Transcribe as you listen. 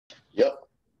Yep.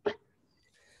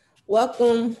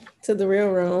 Welcome to the Real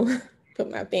Room.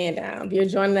 Put my fan down. If you're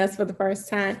joining us for the first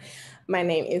time, my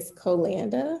name is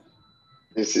Colanda.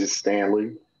 This is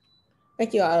Stanley.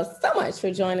 Thank you all so much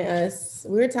for joining us.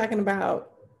 We're talking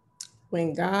about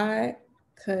when God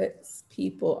cuts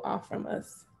people off from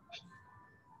us.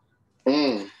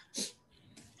 Mm,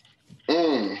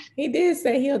 mm. He did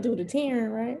say he'll do the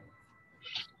tearing, right?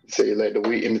 So you let the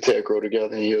wheat and the tear grow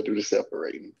together, and he'll do the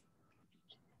separating.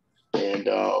 And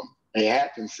it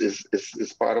happens.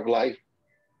 It's part of life.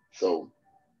 So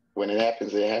when it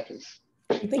happens, it happens.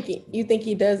 You think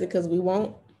he does it because we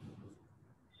won't?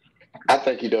 I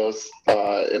think he does.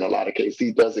 In a lot of cases,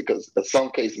 he does it because in some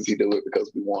cases he do it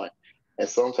because we want, and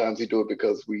sometimes he do it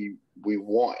because we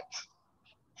want.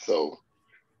 So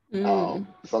Mm.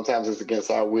 sometimes it's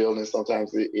against our will, and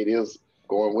sometimes it is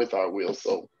going with our will.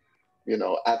 So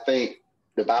I think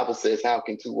the Bible says, "How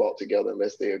can two walk together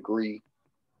unless they agree?"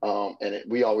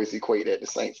 We always equate that to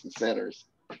saints and sinners,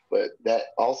 but that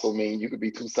also means you could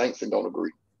be two saints and don't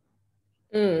agree,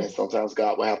 Mm. and sometimes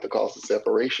God will have to cause a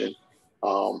separation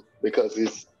because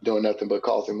it's doing nothing but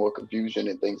causing more confusion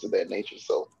and things of that nature.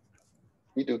 So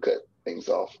we do cut things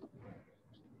off.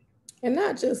 And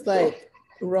not just So like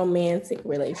romantic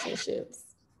relationships,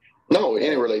 no,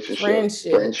 any but relationship, friendships,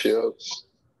 friendships,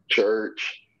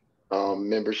 church,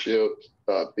 membership,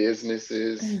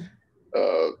 businesses, a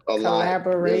lot.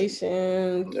 There's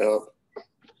collaborations.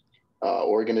 uh,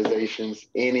 organizations,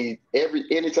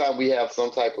 anytime we have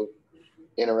some type of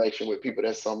interaction with people,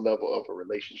 that's some level of a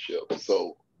relationship.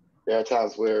 So there are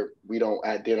times where we don't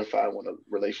identify when a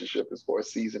relationship is for a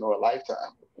season or a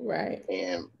lifetime, Right.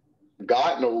 and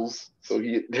God knows, so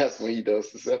he that's when he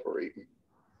does the separating.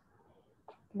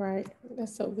 Right.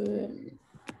 That's so good.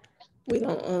 We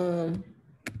don't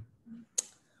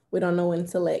we don't know when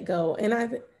to let go. And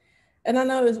I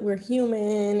know that we're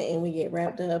human and we get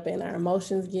wrapped up and our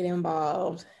emotions get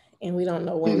involved and we don't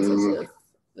know when to Mm-hmm. just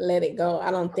let it go.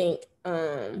 I don't think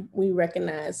we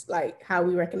recognize like how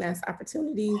we recognize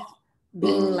opportunities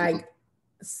being Mm-hmm. like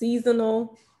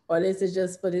seasonal or this is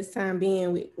just for this time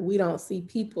being. We don't see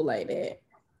people like that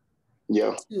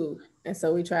Yeah, too. And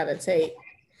so we try to take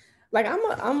like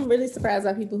I'm really surprised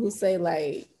by people who say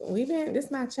like we've been this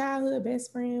my childhood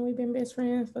best friend. We've been best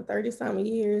friends for 30 something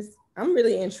years. I'm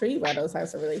really intrigued by those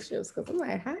types of relationships because I'm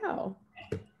like, how?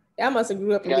 Y'all must have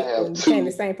grew up I have and became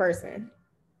the two. same person.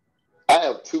 I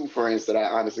have two friends that I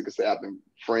honestly could say I've been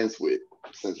friends with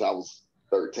since I was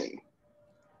 13.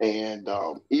 And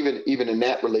even in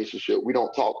that relationship, we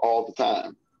don't talk all the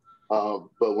time.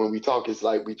 But when we talk, it's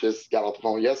like we just got off the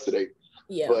phone yesterday.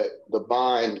 Yeah. But the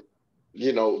bond,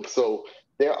 so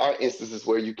there are instances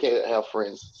where you can't have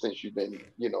friends since you've been,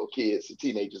 kids and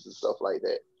teenagers and stuff like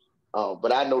that.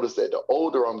 But I noticed that the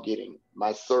older I'm getting,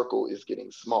 my circle is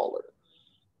getting smaller.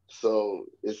 So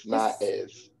it's not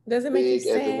It's as does it make you big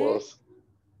as it sad? was.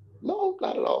 No,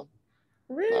 not at all.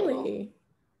 Not at all. Really?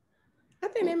 I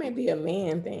think that may Mm-mm. be a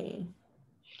man thing.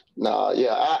 Nah,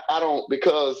 yeah, I don't,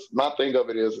 because my thing of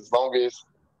it is, as long as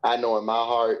I know in my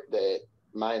heart that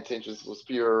my intentions was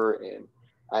pure and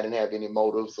I didn't have any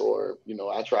motives, or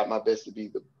I tried my best to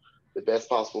be the best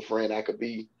possible friend I could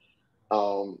be.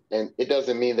 And it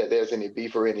doesn't mean that there's any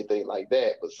beef or anything like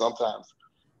that, but sometimes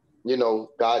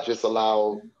God just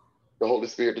allowed the Holy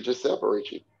Spirit to just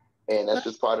separate you, and that's But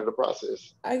just part of the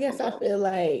process. I guess I Sometimes. feel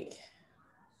like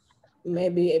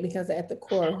maybe because at the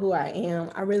core of who I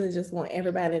am, I really just want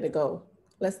everybody to go.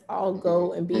 Let's all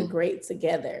go and be Mm-hmm. great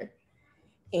together.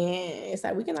 And it's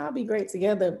like we can all be great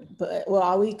together, but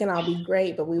well, we can all be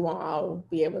great, but we won't all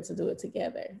be able to do it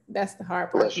together. That's the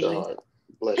hard part for Bless your me. heart.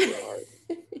 Bless your heart.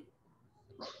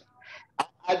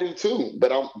 I do too,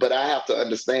 but I have to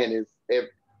understand is if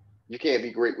you can't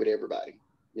be great with everybody.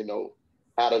 You know,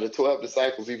 out of the 12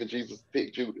 disciples, even Jesus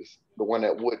picked Judas, the one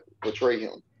that would betray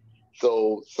him.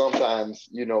 So sometimes,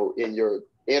 in your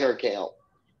inner count,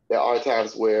 there are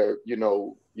times where,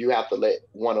 you have to let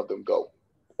one of them go.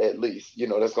 At least,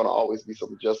 there's going to always be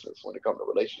some adjustments when it comes to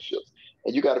relationships.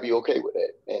 And you got to be okay with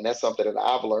that. And that's something that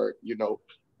I've learned,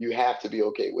 you have to be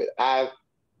okay with.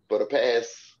 For the past,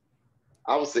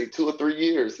 I would say 2 or 3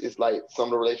 years, it's like some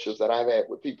of the relationships that I've had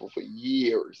with people for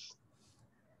years,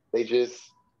 they just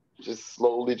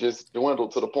slowly just dwindle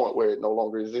to the point where it no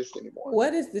longer exists anymore.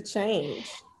 What is the change?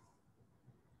 Is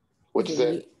What it you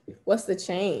said? you? What's the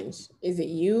change? Is it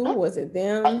you? I, Was it I,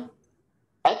 them?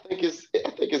 I think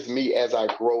it's me as I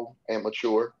grow and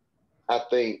mature. I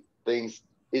think things,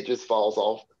 it just falls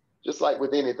off. Just like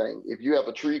with anything, if you have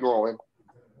a tree growing,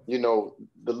 the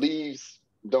leaves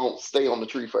don't stay on the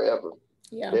tree forever.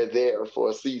 Yeah. They're there for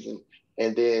a season,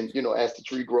 and then as the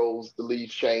tree grows, the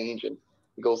leaves change, and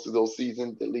He goes through those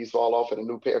seasons, the leaves fall off and a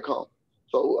new pair come.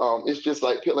 So it's just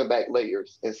like peeling back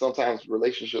layers. And sometimes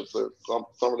relationships are some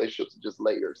relationships are just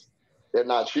layers. They're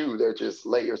not you, they're just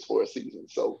layers for a season.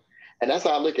 So and that's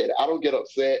how I look at it. I don't get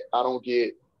upset. I don't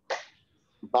get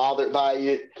bothered by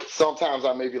it. Sometimes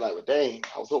I may be like, well, dang,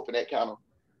 I was hoping that kind of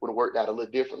would have worked out a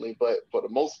little differently. But for the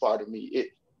most part of me,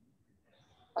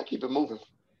 I keep it moving.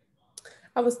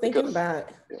 I was thinking Because about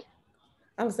yeah.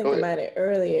 I was Go thinking ahead. about it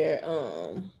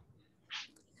earlier.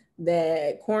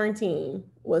 That quarantine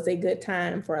was a good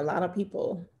time for a lot of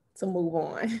people to move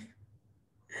on.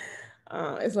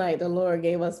 It's like the Lord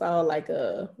gave us all like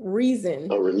a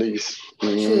reason A release.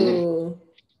 Mm-hmm.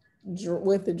 to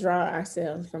withdraw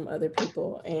ourselves from other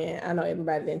people. And I know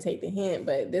everybody didn't take the hint,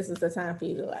 but this is the time for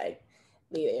you to like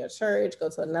leave your church, go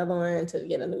to another one, to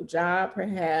get a new job,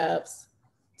 perhaps,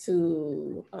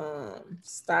 to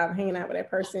stop hanging out with that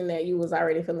person that you was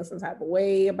already feeling some type of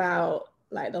way about.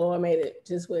 Like the Lord made it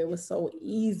just where it was so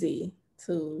easy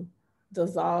to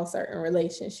dissolve certain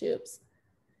relationships.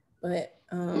 But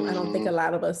I don't think Mm-hmm. a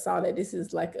lot of us saw that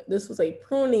this was a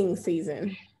pruning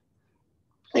season.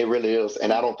 It really is.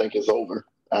 And I don't think it's over.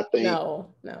 I think,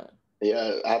 No, no.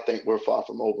 yeah, I think we're far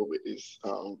from over with this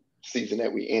season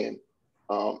that we in.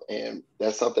 And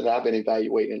that's something that I've been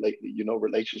evaluating lately. You know,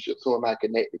 relationships. Who am I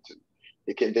connected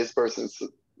to? Can this person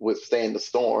withstand the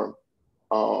storm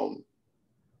um,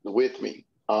 with me?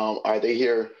 Are they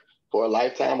here for a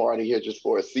lifetime or are they here just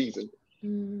for a season?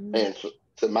 Mm. And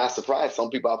to my surprise, some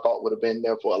people I thought would have been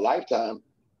there for a lifetime,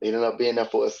 they ended up being there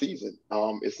for a season.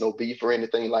 It's no beef or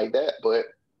anything like that, but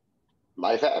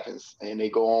life happens and they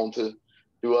go on to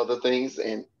do other things,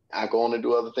 and I go on to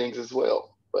do other things as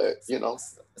well. But So,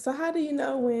 so how do you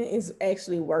know when it's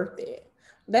actually worth it?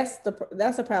 That's the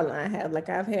problem I have. Like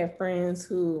I've had friends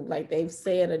who like they've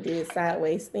said or did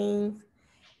sideways things,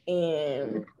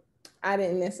 and I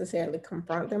didn't necessarily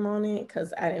confront them on it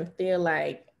because I didn't feel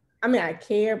like, I mean, I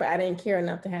care, but I didn't care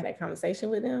enough to have that conversation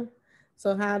with them.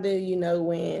 So how do you know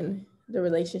when the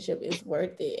relationship is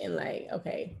worth it and like,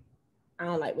 okay, I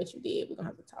don't like what you did. We're gonna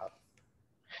have to talk.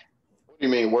 what do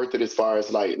you mean worth it as far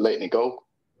as like letting it go?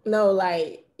 No,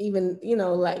 like even,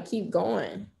 like keep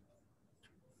going.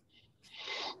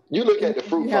 You look at Even the if you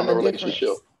fruit from have the a relationship.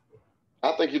 difference.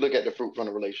 I think you look at the fruit from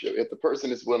the relationship. If the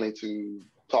person is willing to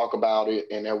talk about it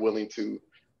and they're willing to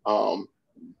um,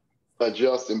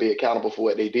 adjust and be accountable for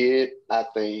what they did, I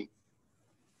think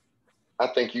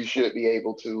you should be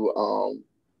able to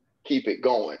keep it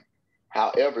going.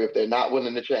 However, if they're not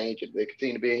willing to change, if they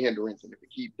continue to be a hindrance, and if they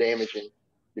keep damaging,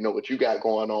 what you got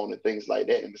going on and things like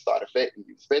that, and it start affecting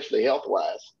you, especially health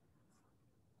wise,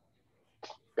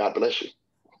 God bless you.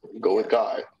 Go with Yeah.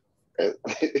 God.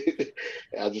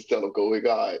 I just tell them go with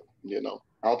God. I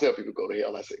don't tell people go to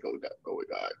hell. I say go with God. Go with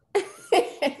God.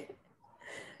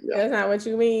 Yeah, That's not what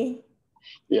you mean.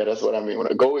 yeah, that's what I mean. When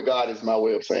I go with God is my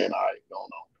way of saying, all right, go on.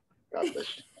 God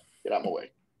bless you. Get out of my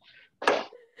way. Yeah.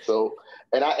 So,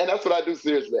 and that's what I do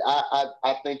seriously.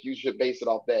 I think you should base it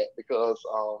off that because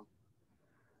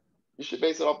you should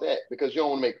base it off that because you don't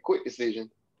want to make a quick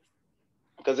decision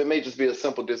because it may just be a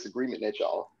simple disagreement that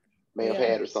y'all may have Yeah.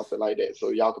 had or something like that. So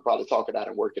y'all could probably talk it out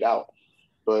and work it out.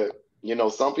 But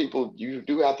some people you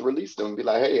do have to release them and be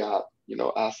like, hey,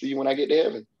 I'll see you when I get to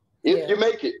heaven. If Yeah. you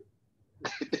make it,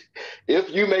 if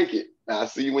you make it, I'll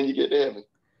see you when you get to heaven.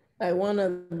 Like one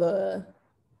of the,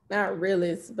 not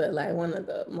realist, but like one of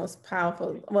the most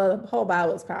powerful, well, the whole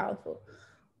Bible is powerful.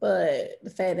 But the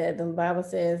fact that the Bible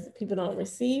says people don't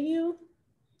receive you,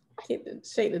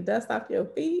 shake the dust off your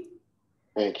feet.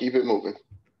 And keep it moving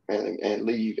and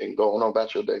leave and go on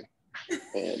about your day.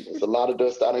 And there's a lot of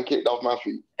dust I done kicked off my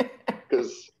feet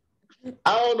because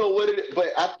I don't know what it is, but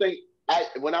I think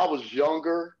when I was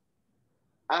younger,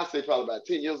 I say probably about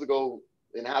 10 years ago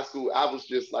in high school, I was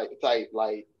just like the type,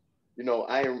 like,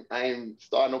 I ain't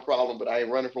starting no problem, but I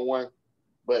ain't running from one.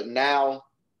 But now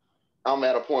I'm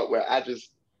at a point where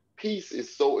peace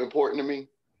is so important to me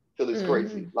till it's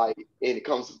crazy. Mm-hmm. Like, and it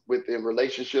comes within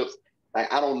relationships.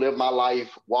 Like, I don't live my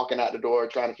life walking out the door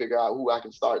trying to figure out who I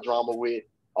can start drama with.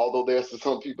 Although there's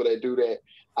some people that do that.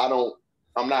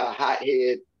 I'm not a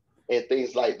hothead and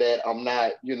things like that. I'm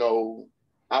not,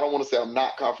 I don't want to say I'm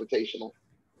not confrontational,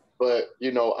 but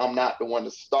I'm not the one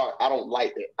to start. I don't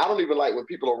like that. I don't even like when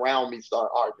people around me start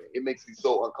arguing. It makes me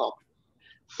so uncomfortable.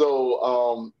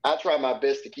 So I try my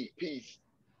best to keep peace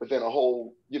within a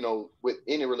whole, with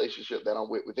any relationship that I'm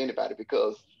with anybody,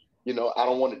 because I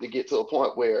don't want it to get to a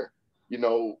point where you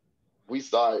know we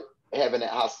start having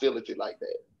that hostility like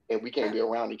that, and we can't I, be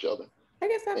around each other. I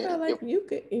guess I felt And like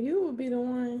you would be the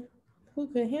one who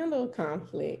could handle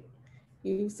conflict.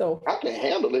 You so I can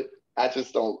handle it. I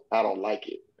just don't. I don't like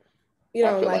it. You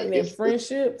I don't feel like like it in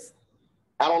friendships?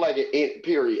 I don't like it,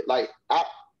 period. Like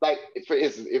for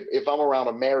instance, if I'm around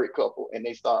a married couple and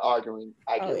they start arguing,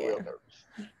 I Oh get yeah. real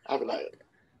nervous. I'll be like,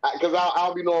 because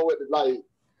I'll be knowing what to, like,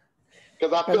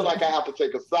 because I feel 'Cause like I have to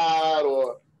take a side,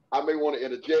 or I may want to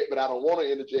interject, but I don't want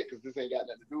to interject because this ain't got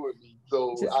nothing to do with me.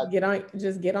 So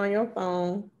just get on your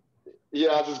phone.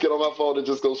 yeah, I just get on my phone and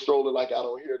just go strolling like I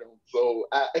don't hear them. So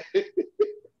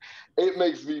it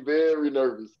makes me very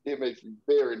nervous. It makes me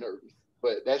very nervous.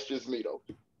 But that's just me though.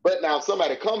 But now if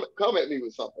somebody come at me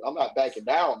with something, I'm not backing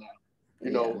down now.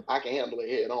 Yeah. I can handle it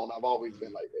head on. I've always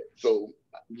been like that. So,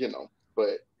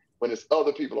 but when it's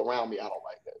other people around me, I don't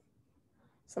like that.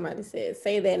 Somebody said,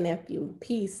 say that, nephew.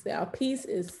 Peace. Our peace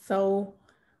is so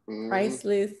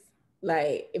priceless.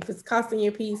 Like, if it's costing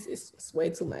your peace, it's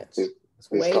way too much. It's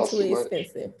way too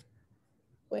expensive.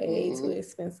 Way too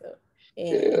expensive. And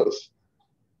yes.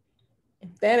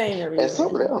 if that ain't a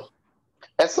reason.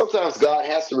 And sometimes God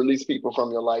has to release people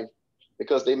from your life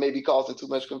because they may be causing too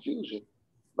much confusion.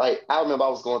 Like, I remember I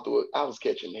was going through it. I was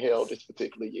catching hell this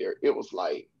particular year. It was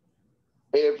like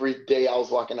every day I was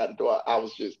walking out the door, I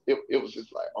was just, it was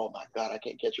just like, oh my God, I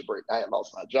can't catch a break. I had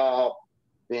lost my job.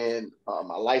 Then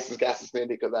my license got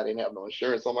suspended because I didn't have no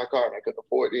insurance on my car and I couldn't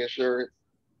afford the insurance.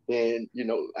 Then,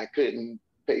 I couldn't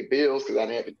pay bills because I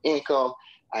didn't have an income.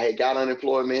 I had got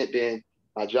unemployment. Then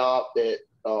my job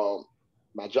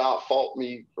faulted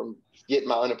me from getting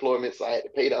my unemployment, so I had to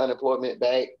pay the unemployment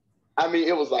back. I mean,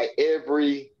 it was like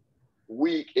every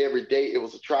week, every day, it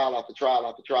was a trial after trial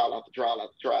after trial after trial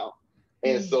after trial.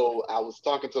 And so I was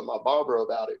talking to my barber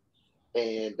about it,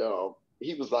 and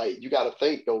he was like, "You got to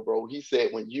think, though, bro." He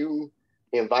said, "When you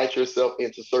invite yourself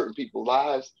into certain people's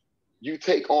lives, you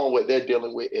take on what they're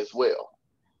dealing with as well."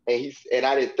 And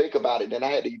I didn't think about it. Then I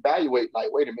had to evaluate.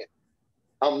 Like, wait a minute,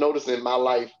 I'm noticing my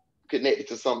life connected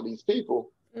to some of these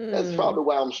people. That's probably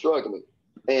why I'm struggling.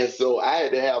 And so I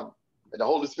had to have the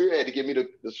Holy Spirit had to give me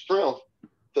the strength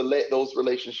to let those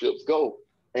relationships go.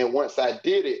 And once I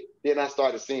did it, then I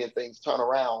started seeing things turn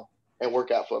around and work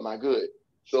out for my good.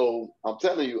 So I'm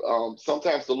telling you,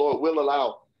 sometimes the Lord will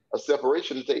allow a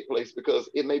separation to take place because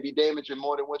it may be damaging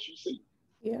more than what you see.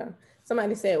 Yeah.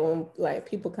 Somebody said when like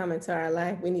people come into our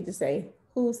life, we need to say,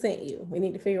 who sent you? We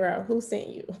need to figure out who sent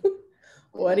you.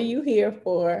 What are you here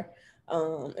for?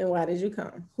 And why did you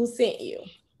come? Who sent you?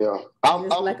 Yeah. Is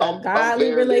this like a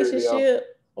godly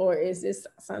relationship, or is this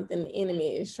something the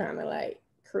enemy is trying to like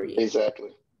create? Exactly.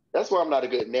 That's why I'm not a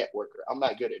good networker. I'm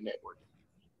not good at networking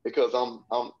because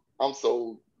I'm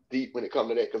so deep when it comes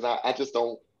to that because I just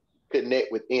don't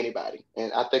connect with anybody.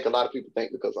 And I think a lot of people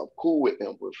think because I'm cool with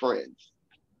them, we're friends.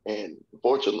 And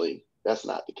fortunately, that's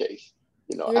not the case.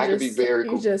 I could be very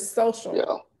cool. You're just social.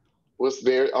 Yeah.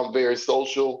 I'm very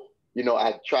social.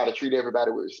 I try to treat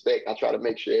everybody with respect. I try to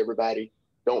make sure everybody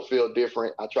don't feel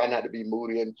different. I try not to be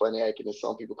moody and funny acting as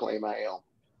some people claim I am.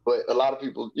 But a lot of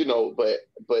people,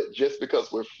 but just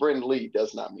because we're friendly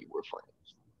does not mean we're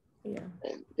friends. Yeah.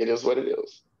 And it is what it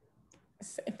is.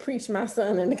 Preach my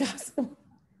son in the gospel.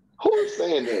 Who is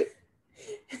saying that?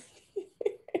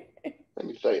 Let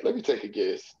me think. Let me take a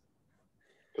guess.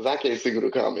 Because I can't see who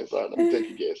the comments are. Let me take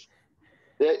a guess.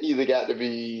 That either got to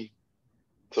be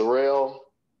Terrell,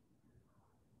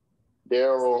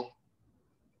 Daryl,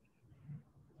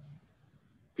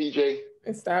 PJ.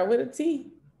 It start with a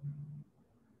T.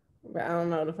 But I don't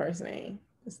know the first name.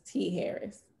 It's T.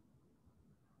 Harris.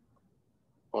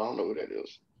 Oh, I don't know who that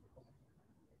is.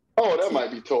 Oh, that might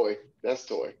be Toy. That's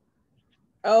Toy.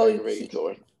 Oh,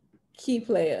 Toy. Key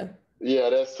player. Yeah,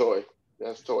 that's Toy.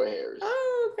 That's Toy Harris.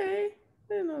 Oh, okay.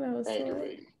 I didn't know that was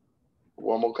Toy.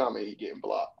 One more comment, he getting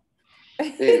blocked.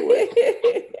 Anyway.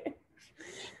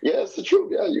 Yeah, it's the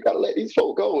truth. Yeah, you gotta let these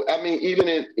folk go. I mean, even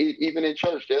in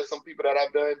church, there's some people that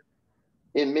I've done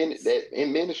in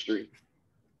ministry.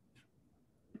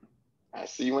 I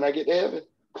see you when I get to heaven,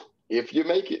 if you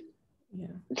make it.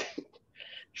 Yeah.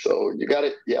 So you got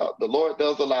it. Yeah, the Lord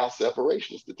does allow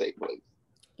separations to take place.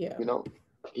 Yeah.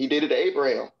 He did it to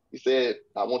Abraham. He said,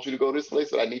 "I want you to go this place,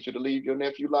 but I need you to leave your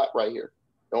nephew Lot right here.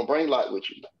 Don't bring Lot with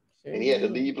you." Sure. And he had to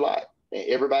leave Lot, and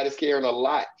everybody's carrying a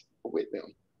lot with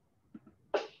them.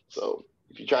 So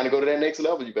if you're trying to go to that next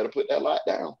level, you better put that Lot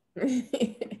down.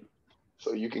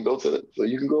 So you can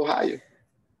go higher.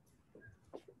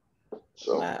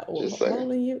 So just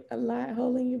saying. A lot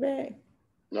holding you back.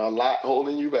 No, a lot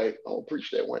holding you back. I'll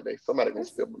preach that one day. Somebody gonna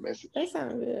spill my message. That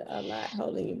sounds good. A lot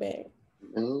holding you back.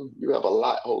 You have a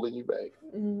lot holding you back.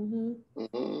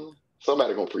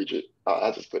 Somebody gonna preach it.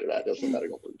 I just put it out there. Somebody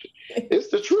gonna preach it. It's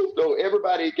the truth though.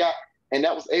 Everybody got, and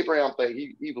that was Abraham's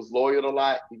thing. He was loyal a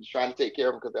lot. He was trying to take care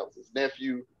of him because that was his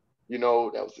nephew. That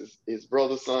was his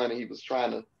brother's son, and he was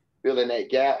trying to filling that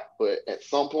gap. But at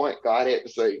some point, God had to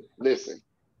say, listen,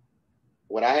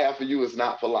 what I have for you is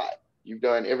not for Lot. You've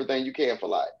done everything you can for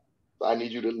Lot. So I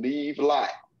need you to leave Lot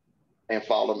and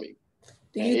follow me.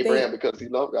 Do And you Abraham, think because he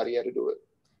loved God, he had to do it.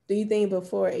 do you think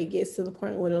before it gets to the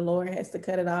point where the Lord has to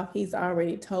cut it off, he's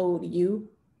already told you?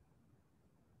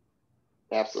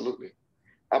 Absolutely.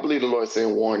 I believe the Lord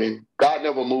saying warning. God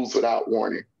never moves without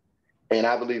warning. And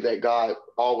I believe that God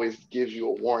always gives you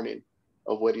a warning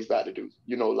of what he's about to do.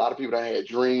 You know, a lot of people that had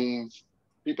dreams,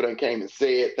 people that came and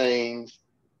said things,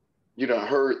 you done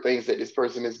heard things that this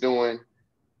person is doing.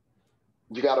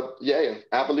 You gotta, yeah.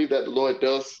 I believe that the Lord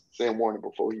does send warning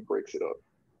before he breaks it up.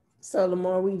 So the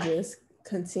more we just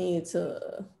continue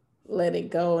to let it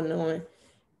go, knowing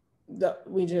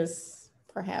we just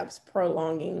perhaps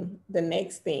prolonging the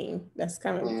next thing that's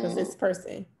coming because this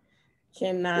person Yeah,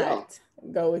 cannot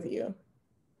go with you.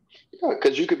 yeah,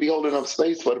 because you could be holding up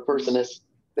space for the person that's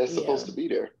Yeah. supposed to be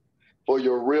there, for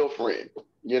your real friend,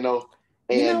 you know.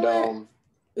 You know And what?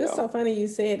 It's yeah, so funny you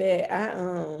said that.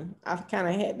 I've kind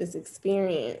of had this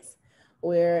experience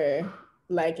where,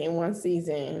 like in one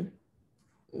season,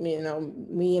 me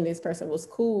and this person was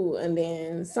cool, and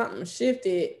then something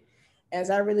shifted as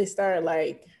I really started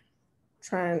like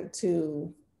trying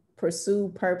to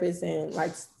pursue purpose and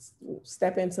like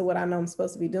step into what I know I'm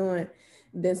supposed to be doing.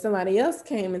 Then somebody else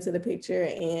came into the picture,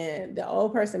 and the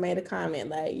old person made a comment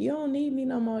like, "You don't need me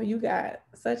no more. You got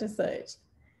such and such."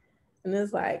 And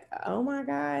it's like, oh my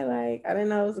God, like I didn't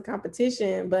know it was a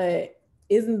competition, but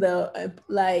isn't the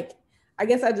like, I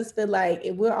guess I just feel like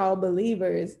if we're all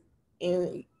believers,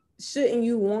 and shouldn't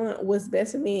you want what's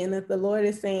best for me? And if the Lord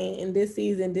is saying in this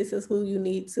season, this is who you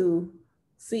need to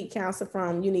seek counsel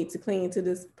from, you need to cling to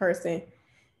this person,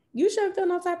 you shouldn't feel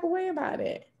no type of way about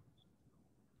it.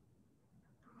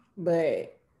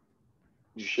 But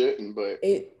you shouldn't, but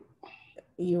it,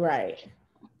 you're right.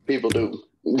 people do.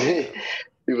 Yeah.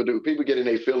 People do. People get in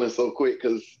their feelings so quick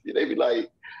because they be like,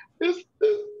 this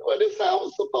how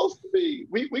it's supposed to be.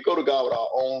 We go to God with our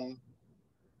own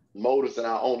motives and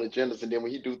our own agendas, and then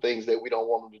when he do things that we don't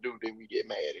want him to do, then we get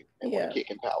mad and want to Yeah. kick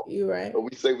him out. You're right. But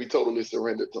we say we totally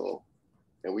surrender to him,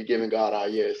 and we giving God our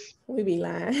yes. We be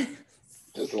lying.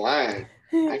 Just lying.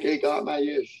 I gave God my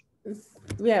yes.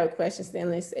 We have a question,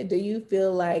 Stanley. Do you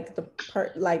feel like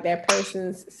like that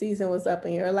person's season was up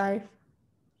in your life?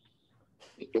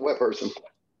 The what person?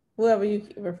 Whoever you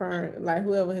referring, like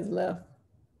whoever has left.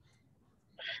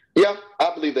 Yeah,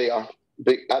 I believe they are.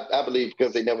 I believe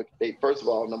because they first of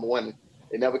all, number one,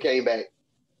 they never came back,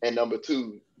 and number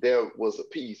two, there was a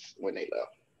peace when they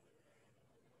left.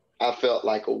 I felt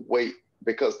like a weight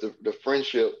because the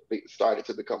friendship started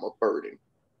to become a burden.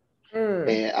 Mm.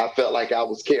 And I felt like I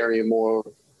was carrying more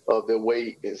of the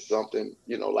weight and something,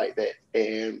 like that.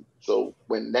 And so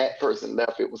when that person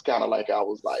left, it was kind of like I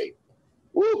was like,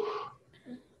 whoo,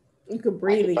 You could I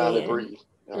breathe can finally again. breathe.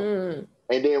 Mm.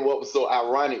 And then what was so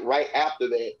ironic, right after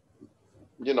that,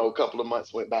 a couple of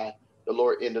months went by, the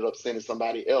Lord ended up sending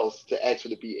somebody else to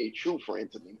actually be a true friend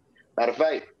to me. Matter of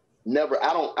fact, never,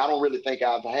 I don't really think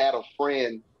I've had a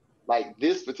friend like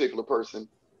this particular person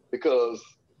because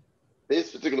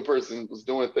this particular person was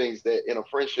doing things that in a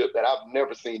friendship that I've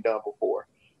never seen done before.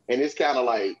 And it's kind of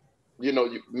like,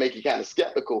 you make you kind of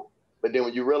skeptical. But then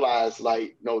when you realize,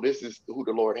 like, no, this is who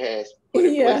the Lord has put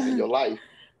in place in Yeah. your life,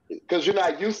 because you're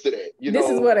not used to that. This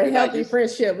is what a You're not healthy used.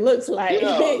 friendship looks like.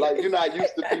 Yeah, like you're not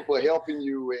used to people helping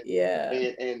you Yeah.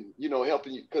 and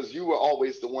helping you because you were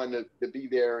always the one to be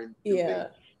there and do things. Yeah.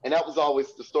 And that was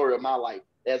always the story of my life.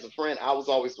 As a friend, I was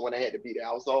always the one that had to be there.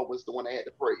 I was always the one that had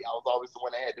to pray. I was always the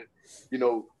one that had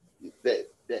to,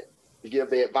 that to give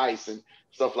the advice and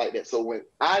stuff like that. So when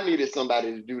I needed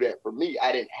somebody to do that for me,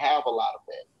 I didn't have a lot of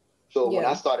that. So when I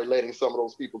Yeah. started letting some of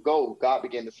those people go, God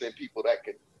began to send people that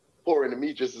could pour into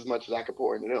me just as much as I could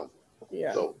pour into them.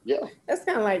 Yeah. So yeah. That's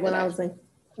kind of like And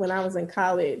when I was in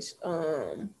college.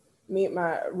 Me and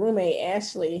my roommate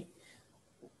Ashley,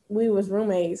 we was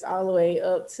roommates all the way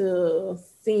up to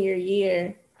senior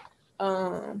year.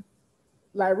 Um,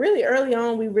 like really early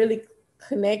on, we really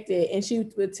connected, and she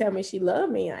would tell me she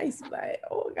loved me. I used to be like,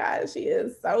 "Oh God, she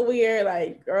is so weird."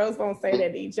 Like girls don't say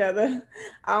that to each other.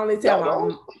 I only tell y'all my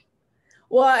don't?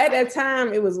 well, at that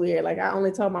time, it was weird. Like I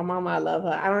only told my mama I love her.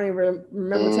 I don't even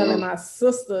remember telling Mm. my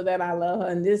sister that I love her.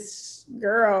 And this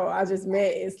girl I just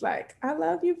met, it's like, I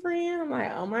love you, friend. I'm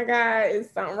like, oh my God,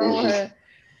 it's something wrong with her.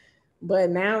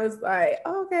 But now it's like,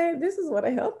 okay, this is what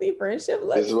a healthy friendship This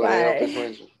looks is what a healthy like.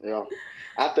 friendship. Yeah.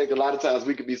 I think a lot of times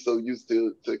we could be so used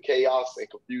to chaos and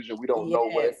confusion,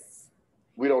 Yes.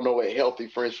 we don't know what healthy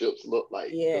friendships look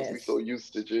like because we're Yes. so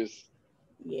used to just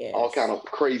all Yes. kind of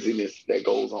craziness that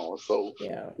goes on. So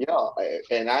Yeah. yeah,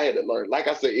 and I had to learn. Like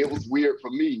I said, it was weird for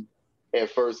me at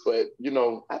first, but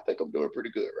I think I'm doing pretty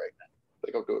good right now. I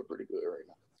think I'm doing pretty good right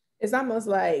now. It's almost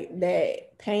like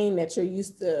that pain that you're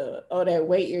used to, or that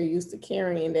weight you're used to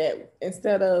carrying, that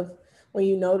instead of when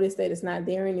you notice that it's not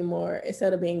there anymore,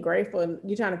 instead of being grateful,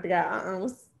 you're trying to figure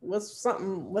out,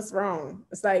 what's wrong.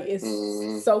 It's like it's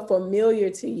Mm, so familiar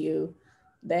to you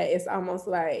that it's almost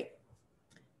like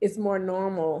it's more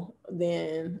normal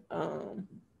than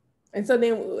and so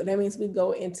then that means we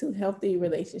go into healthy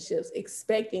relationships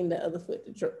expecting the other foot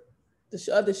to drop, the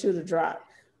other shoe to drop,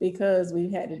 because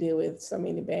we've had to deal with so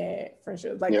many bad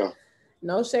friendships. Like, yeah.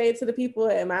 no shade to the people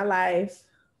in my life,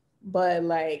 but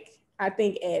like I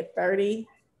think at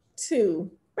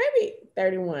 32, maybe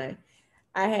 31,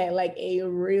 I had like a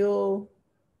real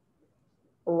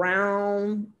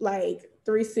round, like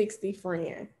 360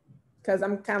 friend, because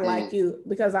I'm kind of like Mm, you,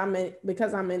 because I'm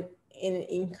an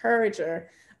encourager.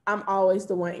 I'm always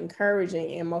the one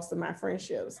encouraging in most of my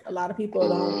friendships. A lot of people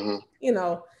don't, mm-hmm. you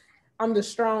know, I'm the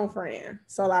strong friend.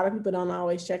 So a lot of people don't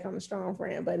always check on the strong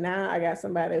friend. But now I got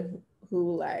somebody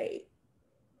who like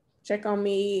check on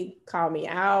me, call me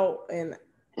out, and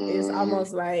it's Mm-hmm.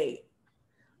 almost like,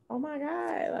 oh my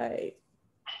God, like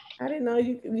I didn't know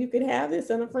you could have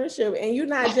this in a friendship, and you're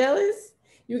not jealous.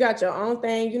 You got your own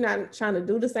thing. You're not trying to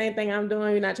do the same thing I'm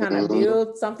doing. You're not trying to Mm-hmm.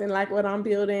 build something like what I'm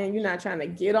building. You're not trying to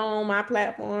get on my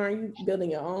platform. You're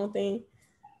building your own thing.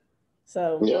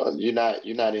 So You're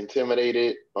not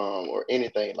intimidated or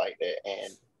anything like that.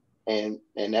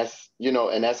 And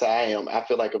that's how I am. I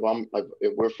feel like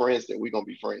if we're friends, then we're gonna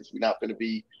be friends. We're not gonna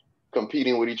be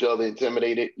competing with each other,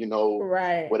 intimidated,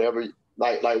 right, whatever.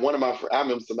 Like one of I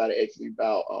remember somebody asked me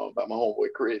about my homeboy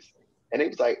Chris, and he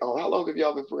was like, "Oh, how long have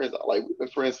y'all been friends?" I'm like, we've been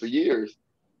friends for years,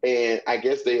 and I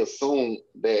guess they assumed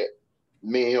that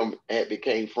me and him had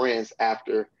became friends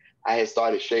after I had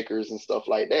started Shakers and stuff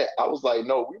like that. I was like,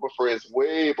 no, we were friends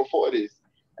way before this.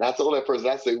 And I told that person,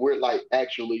 I said, we're like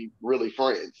actually really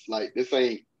friends. Like this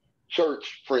ain't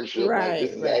church friendship. Like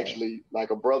this right, is right, actually like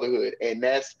a brotherhood. And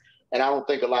I don't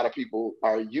think a lot of people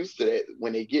are used to that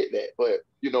when they get that. But,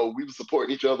 we were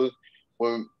supporting each other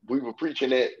when we were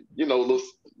preaching at, little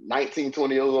 19,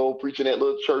 20 years old, preaching at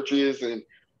little churches. And,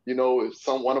 if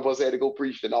one of us had to go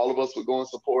preach, then all of us would go and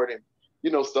support and,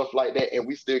 stuff like that. And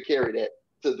we still carry that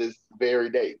to this very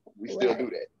day. We still do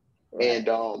right, that. And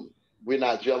right, we're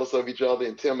not jealous of each other,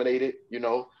 intimidated,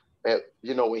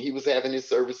 when he was having his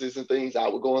services and things, I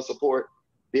would go and support.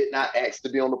 Did not ask to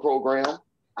be on the program.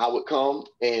 I would come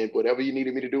and whatever you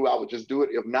needed me to do, I would just do it.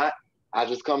 If not, I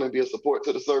just come and be a support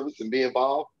to the service and be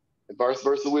involved. And vice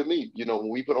versa with me. When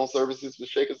we put on services with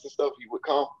Shakers and stuff, he would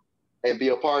come and be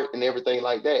a part and everything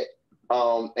like that.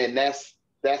 And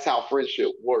that's how friendship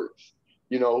works.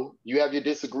 You have your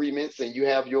disagreements and you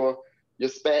have your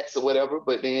spats or whatever,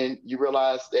 but then you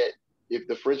realize that if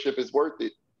the friendship is worth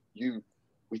it, you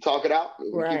we talk it out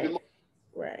and we keep it moving,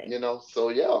 right, right, So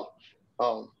yeah,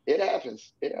 it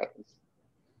happens. It happens.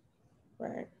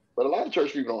 right. But a lot of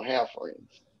church people don't have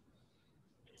friends.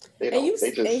 They And don't.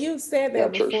 They just you've said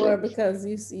have that church before, friends.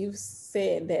 because you've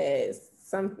said that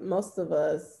most of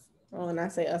us, well, when I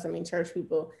say us, I mean church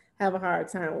people, have a hard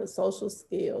time with social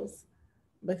skills,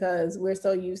 because we're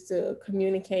so used to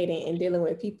communicating and dealing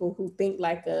with people who think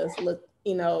like us, look,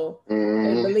 and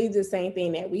Mm-hmm. believe the same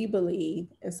thing that we believe.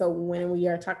 And so when we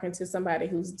are talking to somebody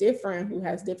who's different, who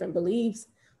has different beliefs,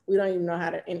 we don't even know how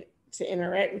to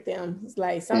interact with them. It's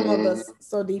like some of Mm-hmm. us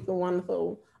so deep and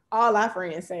wonderful, all our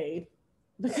friends say,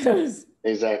 because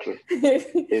Exactly.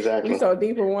 we Exactly. so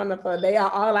deep and wonderful. They are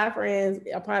all our friends,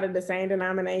 a part of the same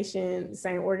denomination,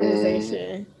 same Mm-hmm.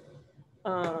 organization.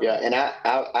 Yeah, Um, and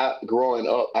I growing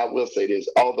up, I will say this.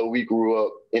 Although we grew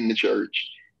up in the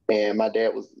church, and my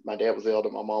dad was elder,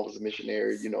 my mom was a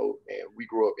missionary, and we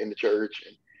grew up in the church,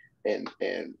 and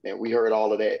we heard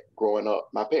all of that growing up.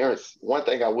 My parents, one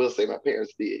thing I will say, my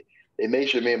parents did, they made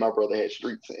sure me and my brother had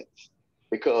street sense,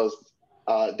 because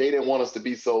they didn't want us to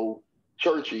be so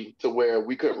churchy to where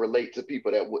we couldn't relate to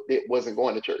people that it wasn't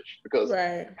going to church, because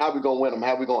right, how we gonna win them?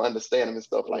 How we gonna understand them and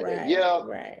stuff like that? right, Yeah,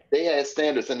 right, they had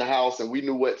standards in the house and we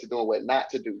knew what to do and what not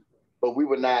to do, but we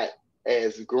were not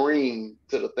as green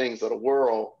to the things of the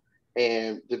world.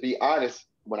 And to be honest,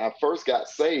 when I first got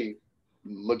saved,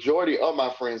 majority of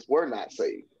my friends were not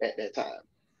saved at that time.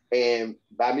 And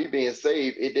by me being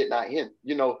saved, it did not hint,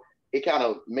 it kind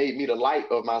of made me the light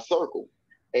of my circle.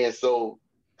 And so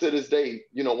to this day,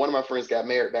 one of my friends got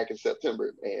married back in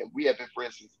September, and we have been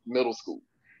friends since middle school.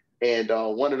 And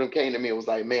one of them came to me and was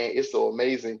like, man, it's so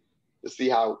amazing to see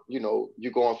how,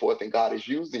 you're going forth and God is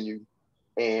using you.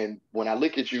 And when I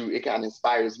look at you, it kind of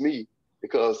inspires me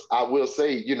because I will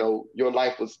say, your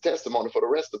life was testimony for the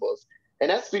rest of us. And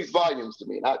that speaks volumes to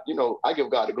me. And I give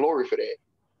God the glory for that.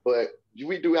 But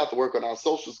we do have to work on our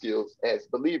social skills as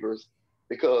believers,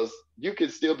 because you can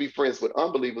still be friends with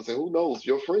unbelievers, and who knows,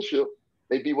 your friendship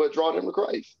may be what draw them to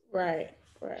Christ. Right,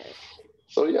 right.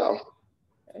 So yeah.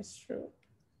 That's true.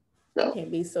 Yeah. You can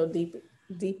be so deep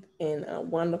and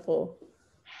wonderful,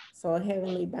 so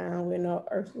heavenly bound with no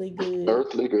earthly good.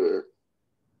 Earthly good.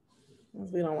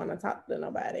 We don't want to talk to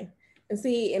nobody. And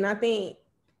see, and I think,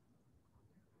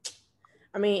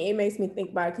 it makes me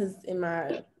think about, because in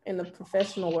the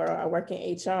professional world, I work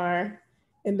in HR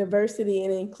and diversity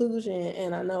and inclusion,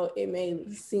 and I know it may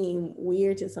seem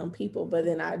weird to some people, but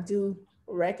then I do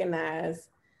recognize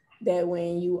that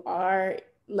when you are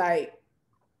like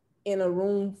in a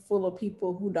room full of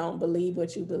people who don't believe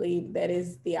what you believe, that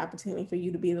is the opportunity for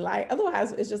you to be the light.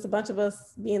 Otherwise, it's just a bunch of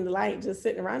us being the light, just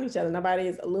sitting around each other. Nobody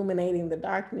is illuminating the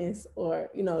darkness or,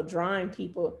 drawing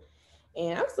people.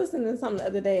 And I was listening to something the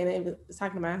other day, and it was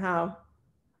talking about how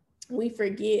we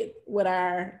forget what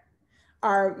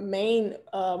our main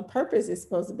purpose is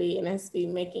supposed to be, and that's to be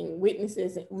making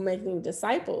witnesses, making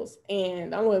disciples.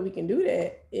 And the only way we can do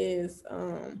that is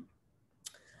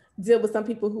deal with some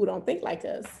people who don't think like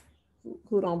us,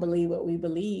 who don't believe what we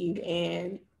believe.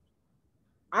 And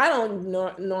I don't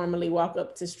normally walk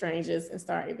up to strangers and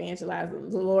start evangelizing.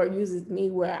 The Lord uses me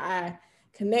where I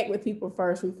connect with people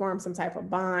first, we form some type of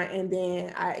bond, and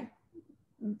then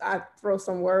I throw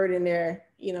some word in there,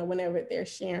 whenever they're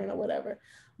sharing or whatever.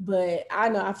 But I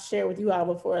know I've shared with you all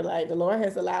before, like the Lord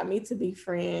has allowed me to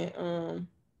befriend, I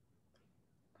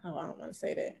don't want to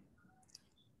say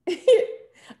that.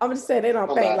 I'm just saying they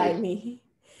don't think like me.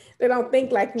 They don't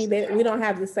think like me. We don't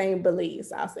have the same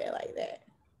beliefs. I'll say it like that.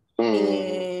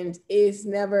 And it's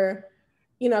never,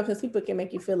 because people can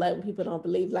make you feel like when people don't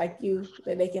believe like you,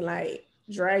 that they can like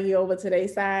drag you over to their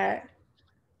side.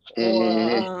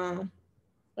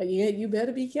 Or you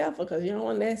better be careful, because you don't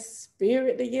want that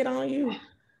spirit to get on you.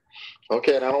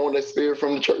 Okay, and I don't want that spirit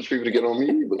from the church people to get on me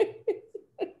either.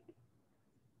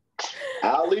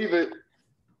 I'll leave it.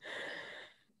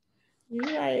 You're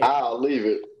right. I'll leave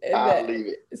it. I'll leave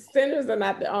it. Sinners are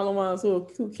not the only ones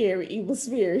who carry evil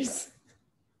spirits.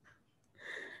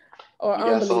 Or you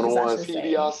got some of the ones,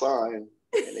 Hidi-Asa, and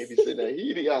they be sitting there,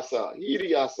 Hidi-Asa,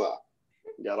 Hidi-Asa.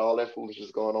 You got all that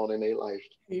foolishness going on in their life.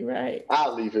 You're right.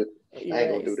 I'll leave it. I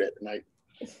ain't gonna do that tonight.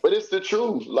 But it's the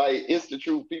truth. Like, it's the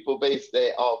truth. People base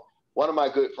that off. One of my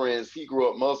good friends, he grew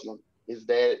up Muslim. His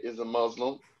dad is a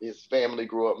Muslim. His family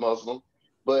grew up Muslim.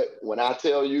 But when I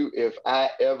tell you, if I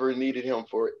ever needed him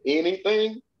for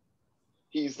anything,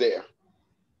 he's there.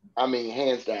 I mean,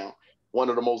 hands down, one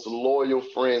of the most loyal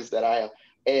friends that I have.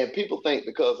 And people think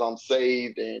because I'm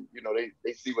saved and,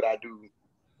 they see what I do,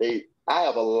 I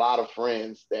have a lot of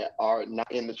friends that are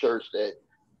not in the church, that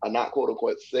are not quote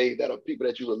unquote saved, that are people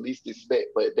that you would least expect,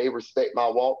 but they respect my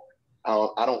walk.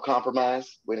 I don't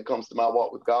compromise when it comes to my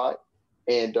walk with God.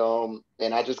 And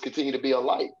I just continue to be a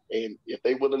light. And if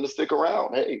they're willing to stick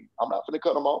around, hey, I'm not going to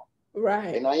cut them off.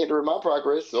 Right. They're not hindering my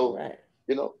progress. So, right.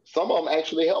 Some of them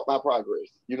actually help my progress.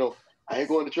 I ain't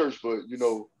going to church, but,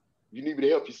 you need me to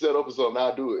help you set up or something,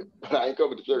 I'll do it. But I ain't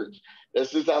coming to church. That's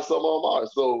just how some of them are.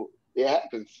 So it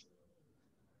happens.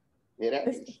 It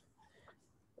happens.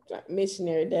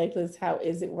 Missionary Douglas, how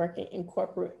is it working in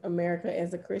corporate America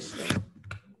as a Christian?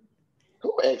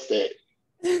 Who asked that?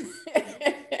 Who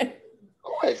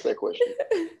asked that question?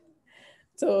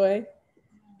 Toy.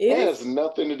 It has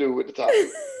nothing to do with the topic.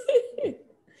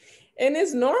 And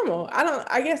it's normal.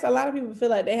 I guess a lot of people feel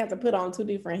like they have to put on two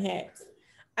different hats.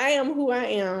 I am who I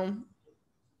am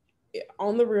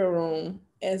on the real room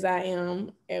as I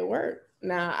am at work.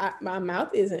 Now, my mouth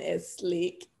isn't as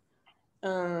slick.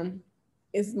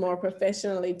 It's more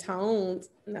professionally toned.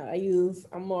 Now,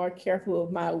 I'm more careful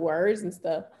with my words and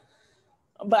stuff.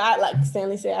 But like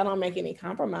Stanley said, I don't make any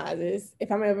compromises.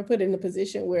 If I'm ever put in a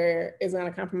position where it's going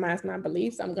to compromise my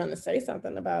beliefs, I'm going to say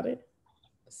something about it.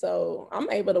 So I'm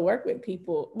able to work with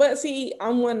people. But see,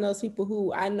 I'm one of those people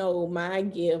who I know my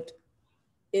gift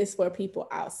is for people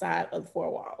outside of the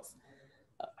four walls.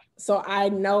 So I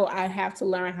know I have to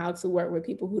learn how to work with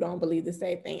people who don't believe the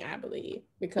same thing I believe,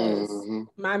 because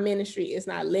my ministry is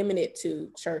not limited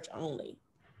to church only.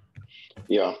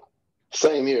 Yeah,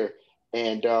 same here.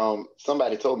 And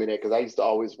somebody told me that, because I used to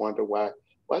always wonder why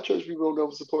church people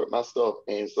don't support my stuff.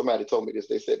 And somebody told me this.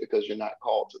 They said, because you're not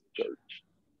called to the church.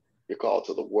 You're called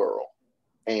to the world.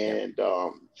 And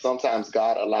sometimes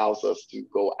God allows us to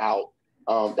go out.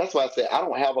 That's why I said I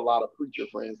don't have a lot of preacher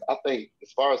friends. I think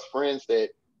as far as friends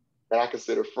that I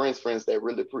consider friends that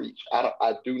really preach,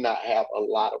 I do not have a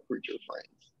lot of preacher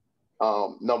friends.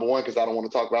 Number one, because I don't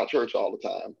want to talk about church all the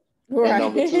time. And Right.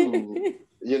 number two,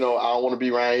 I don't want to be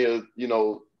around here,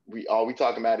 we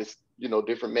talking about is,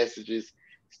 different messages,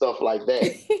 stuff like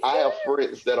that. I have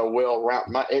friends that are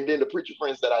well-rounded, and then the preacher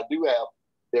friends that I do have,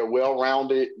 they're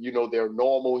well-rounded, they're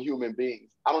normal human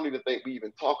beings. I don't even think we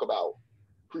even talk about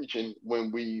preaching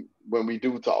when we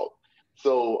do talk.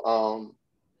 So,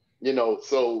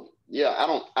 so yeah,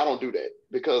 I don't do that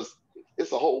because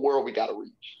it's a whole world we got to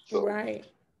reach. So, Right.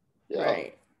 yeah.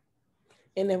 Right.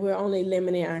 And if we're only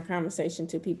limiting our conversation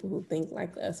to people who think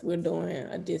like us, we're doing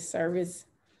a disservice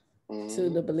to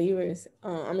the believers.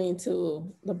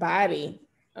 To the body,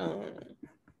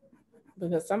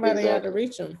 because somebody got to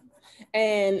reach them.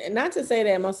 And not to say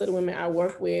that most of the women I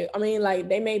work with, like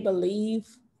they may believe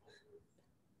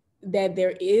that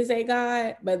there is a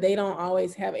God, but they don't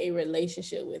always have a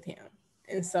relationship with him.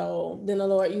 And so then the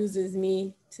Lord uses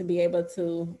me to be able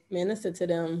to minister to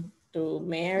them through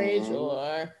marriage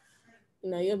or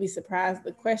you'll be surprised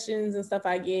the questions and stuff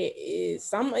I get is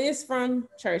from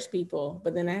church people,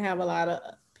 but then I have a lot of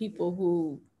people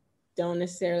who don't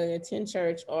necessarily attend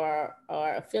church or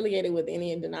are affiliated with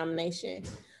any denomination,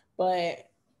 but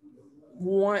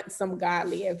want some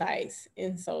godly advice.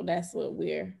 And so that's what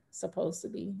we're supposed to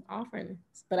be offering.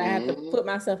 But I have to put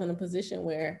myself in a position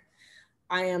where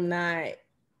I am not,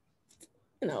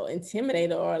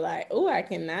 intimidated or like, oh, I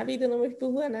cannot be dealing with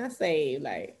people who are not saved.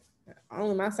 Like,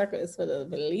 only my circle is for the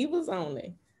believers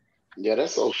only. Yeah,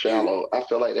 that's so shallow. I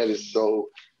feel like that is so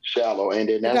shallow. And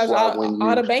then that's because why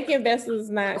all the bank investors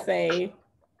not saved.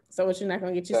 So what, you're not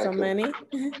going to get you some money?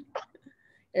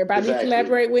 Everybody you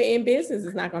collaborate with in business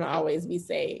is not going to always be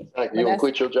saved. Exactly. You don't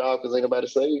quit your job because ain't nobody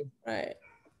saved. Right.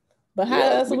 But how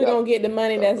else are we going to get the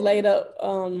money that's laid up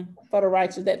for the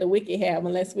righteous that the wicked have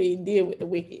unless we deal with the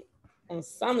wicked on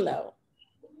some level?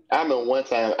 I remember one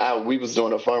time we was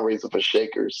doing a fundraiser for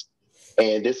Shakers,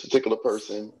 and this particular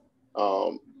person,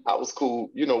 I was cool,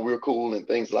 we were cool and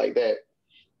things like that.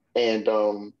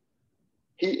 And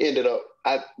he ended up,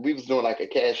 we was doing like a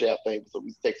Cash App thing, so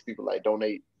we text people like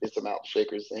donate this amount of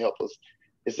Shakers and help us,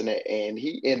 this and that. And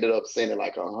he ended up sending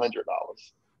like $100,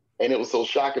 and it was so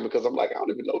shocking because I'm like, I don't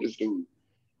even know this dude.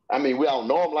 I mean, we don't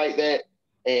know him like that,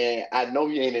 and I know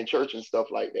he ain't in church and stuff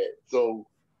like that. So,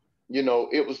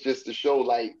 it was just to show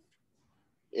like,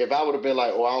 if I would have been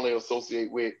like, oh, I only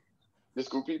associate with this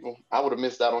group of people, I would have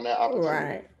missed out on that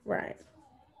opportunity. Right.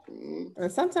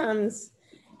 And sometimes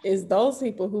it's those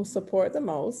people who support the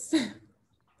most,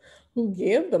 who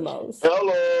give the most.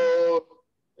 Hello.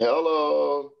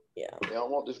 Yeah. They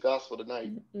don't want this gospel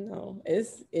tonight. No,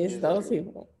 it's those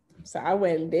people. So I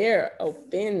went there,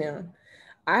 offend them.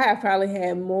 I have probably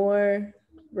had more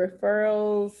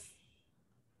referrals,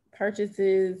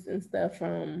 purchases, and stuff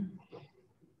from.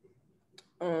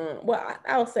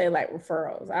 I would say like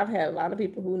referrals. I've had a lot of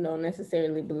people who don't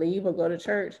necessarily believe or go to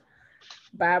church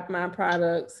buy my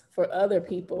products for other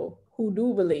people who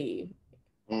do believe.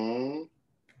 Then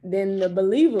the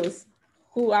believers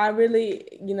who I really,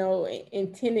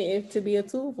 intended it to be a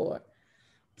tool for.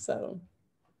 So.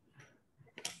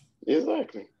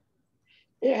 Exactly.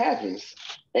 It happens.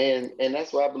 And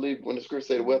that's why I believe when the scripture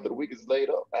says the wealth of the wicked is laid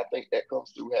up, I think that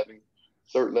comes through having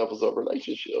certain levels of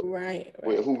relationship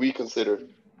with who we consider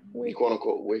quote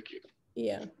unquote wicked.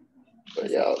 Yeah. But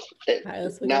yeah.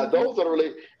 Now those are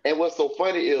and what's so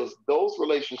funny is those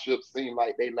relationships seem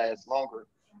like they last longer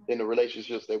than the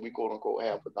relationships that we quote unquote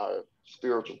have with our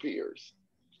spiritual peers.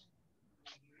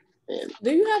 And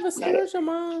do you have a spiritual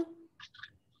mom?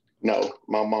 No,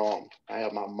 my mom. I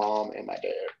have my mom and my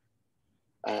dad.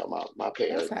 I have my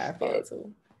parents. That's how I feel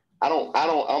too.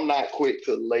 I'm not quick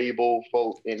to label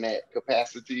folk in that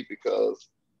capacity because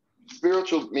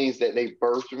spiritual means that they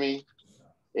birthed me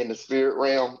in the spirit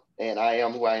realm, and I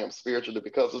am who I am spiritually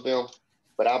because of them.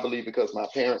 But I believe because my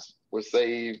parents were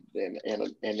saved and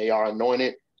they are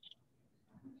anointed,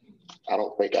 I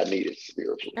don't think I needed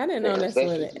spiritual. I didn't know that's what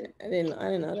it. I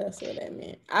didn't know that's what that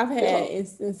meant. I've had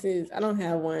instances. I don't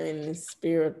have one in the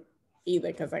spirit either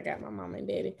because I got my mom and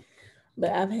daddy.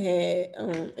 But I've had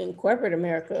in corporate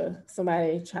America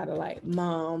somebody try to like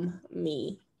mom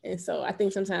me, and so I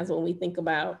think sometimes when we think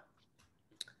about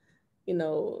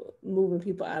moving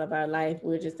people out of our life,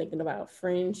 we're just thinking about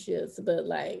friendships, but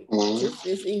like just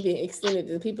it's even extended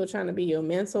to people trying to be your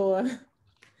mentor.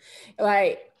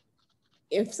 Like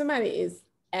if somebody is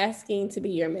asking to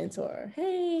be your mentor,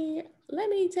 hey, let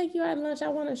me take you out to lunch, I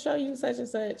want to show you such and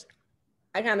such,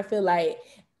 I kind of feel like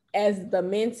as the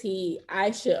mentee,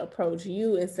 I should approach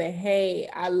you and say, hey,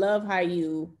 I love how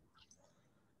you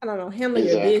I don't know, handle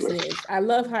your Exactly. business. I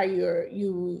love how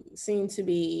you seem to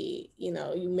be,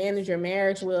 you manage your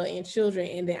marriage well and children,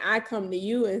 and then I come to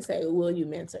you and say, "Will you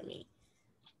mentor me?"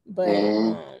 But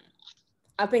Mm,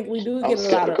 I think we do I'm get a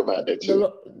lot of skeptical about that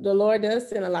too. the Lord does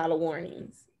send a lot of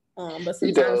warnings, but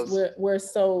He sometimes does. we're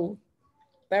so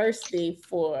thirsty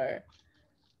for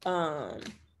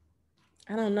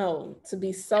I don't know, to be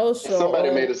And social somebody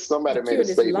or to somebody made cure a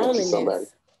this statement to somebody.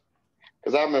 loneliness.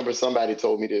 Because I remember somebody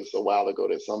told me this a while ago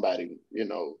that somebody,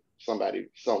 somebody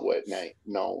somewhat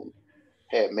known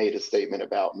had made a statement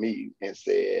about me and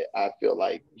said, I feel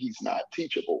like he's not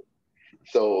teachable.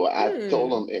 So I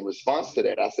told Hmm. them in response to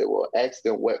that, I said, well, ask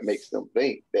them what makes them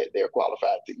think that they're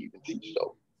qualified to even teach,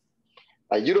 though.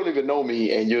 Like, you don't even know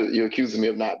me and you're accusing me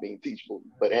of not being teachable,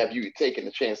 but have you taken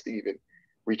the chance to even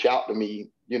reach out to me,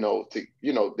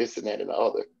 this and that and the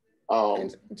other? And Um,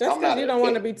 just I'm because not you a, don't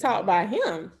want to be taught by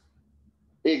him.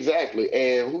 exactly.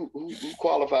 And who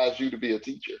qualifies you to be a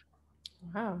teacher?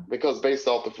 Wow. Because based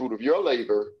off the fruit of your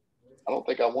labor, I don't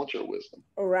think I want your wisdom.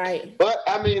 Right. But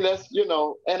I mean, that's, and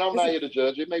I'm It's not here to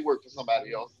judge. It may work for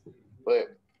somebody else, but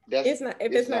that's, it's not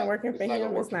if it's it's not not, working for it's not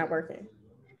going him, to it's work for not me. working.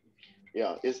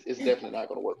 Yeah, it's definitely not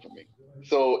going to work for me.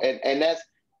 So,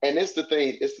 and it's the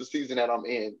thing. It's the season that I'm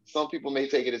in. Some people may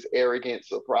take it as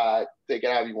arrogance or pride. Take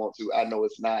it how you want to. I know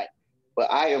it's not,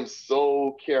 but I am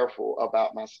so careful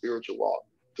about my spiritual walk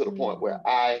to the point where Mhm.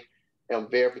 I am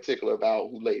very particular about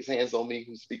who lays hands on me,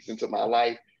 who speaks into my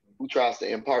life, who tries to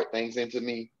impart things into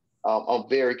me. I'm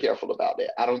very careful about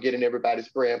that. I don't get in everybody's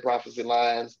prayer and prophecy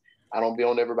lines. I don't be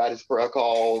on everybody's prayer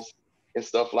calls and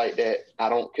stuff like that. I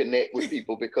don't connect with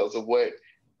people because of what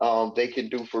they can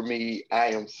do for me. I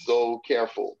am so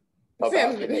careful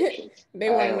about connections. They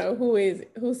I want to am. know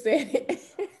who said it.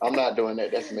 I'm not doing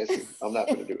that. That's messy. I'm not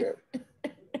going to do that.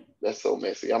 That's so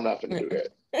messy. I'm not going to do that.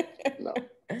 No.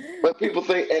 But people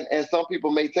think, and some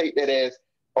people may take that as,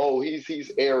 oh,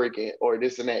 he's arrogant or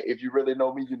this and that. If you really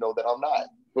know me, you know that I'm not.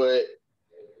 But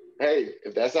hey,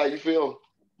 if that's how you feel,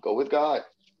 go with God.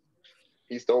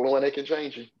 He's the only one that can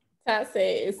change you. Todd said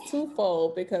it's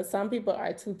twofold because some people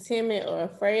are too timid or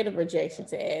afraid of rejection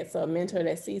to ask. So a mentor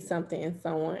that sees something in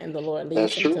someone and the Lord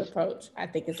That's leads them to true. approach, I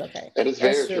think it's okay. That is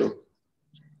That's very true. true.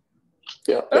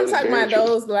 Yeah, But I'm that is talking very about true.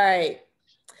 those like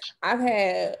I've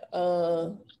had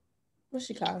what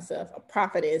she call herself? A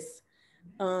prophetess.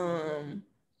 Um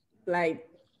like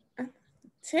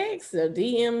text or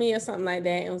DM me or something like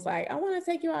that and was like, I want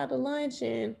to take you out to lunch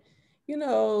and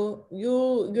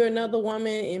you're another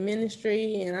woman in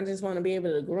ministry and I just want to be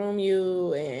able to groom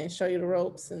you and show you the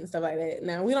ropes and stuff like that.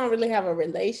 Now we don't really have a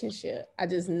relationship. I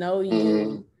just know Hmm.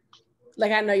 you,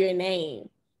 like I know your name.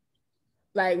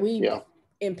 Like we Yeah,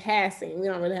 in passing, we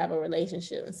don't really have a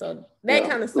relationship. And so that yeah.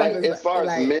 kind of stuff Like is as far as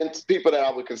like people that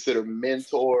I would consider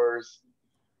mentors,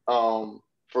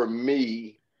 for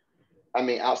me, I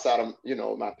mean, outside of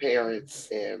my parents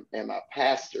and my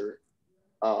pastor,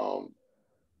 um,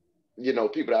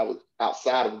 people that I was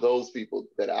outside of those people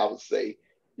that I would say,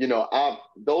 I'm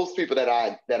those people that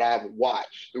I've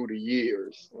watched through the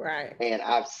years, right. and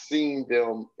I've seen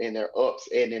them in their ups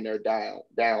and in their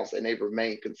downs, and they've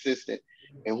remained consistent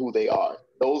in who they are.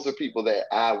 Those are people that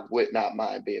I would not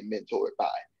mind being mentored by.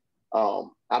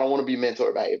 I don't want to be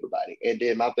mentored by everybody. And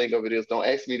then my thing of it is, don't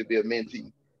ask me to be a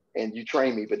mentee and you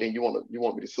train me, but then you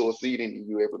want me to sow a seed into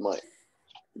you every month.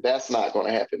 That's not going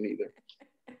to happen either.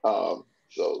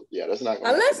 So yeah, that's not going to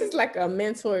happen Unless it's either. like a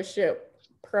mentorship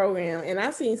program. And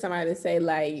I've seen somebody say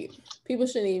like people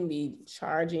shouldn't even be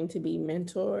charging to be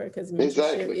mentored because mentorship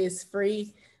Exactly. is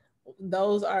free.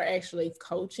 Those are actually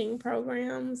coaching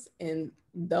programs and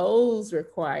those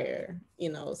require,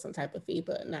 some type of fee,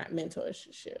 but not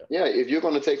mentorship. Yeah, if you're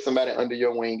going to take somebody under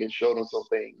your wing and show them some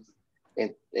things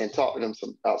and talk to them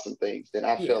about some things, then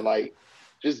I feel Yeah. like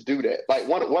just do that. Like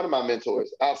one of my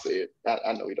mentors, I'll say it.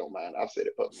 I know he don't mind. I've said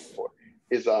it publicly before.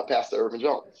 Is Pastor Irvin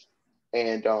Jones,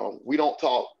 and we don't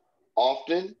talk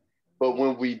often, but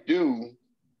when we do,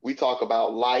 we talk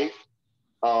about life.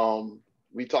 Um,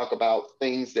 we talk about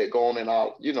things that go on in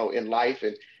our, in life,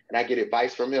 and I get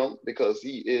advice from him because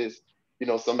he is,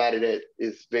 somebody that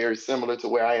is very similar to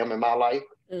where I am in my life,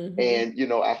 Mm-hmm.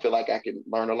 and I feel like I can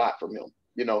learn a lot from him.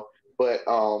 But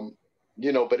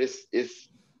but it's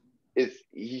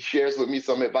he shares with me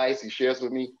some advice. He shares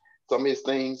with me some of his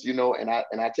things, and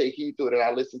I take heed to it and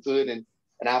I listen to it and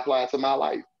I apply it to my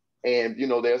life. And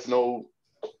there's no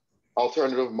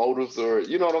alternative motives or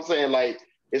what I'm saying. Like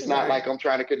it's not Right. like I'm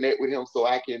trying to connect with him so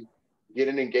I can get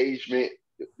an engagement,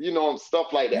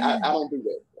 stuff like that. I don't do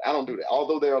that. I don't do that.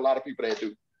 Although there are a lot of people that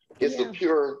do. It's a Yeah.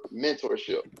 pure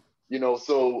mentorship.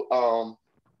 So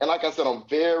and like I said, I'm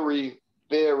very,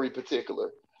 very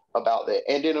particular about that.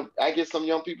 And then if I get some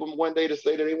young people one day to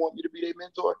say that they want me to be their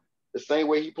mentor, the same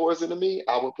way he pours into me,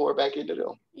 I will pour back into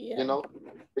them. Yeah. You know,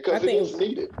 I because it think is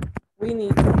needed. we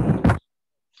need to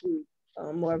be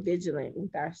more vigilant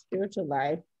with our spiritual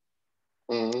life,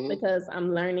 because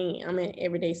I'm learning. I'm in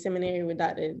everyday seminary with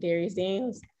Dr. Darius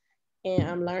Daniels, and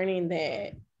I'm learning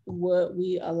that what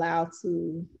we allow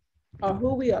to, or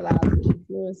who we allow to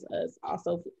influence us,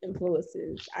 also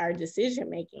influences our decision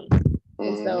making.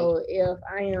 And so if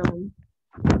I am,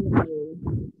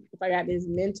 if I got this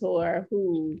mentor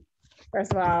who,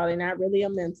 first of all, they're not really a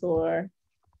mentor.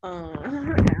 I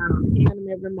don't hand them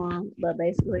every month, but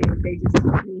basically they just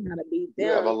teach me how to be them.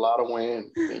 You have a lot of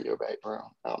wind in your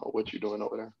background. I don't know what you're doing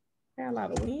over there. Got a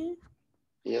lot of wind?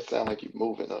 Yeah, it sounds like you're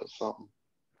moving or something.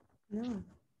 No.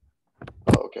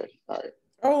 Oh, okay. All right.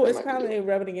 Oh, it's probably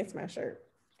rubbing against my shirt.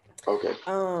 Okay.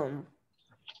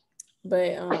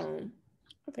 But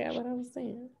okay, what I was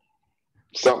saying.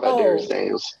 Something about Darius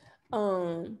Daniels.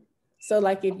 So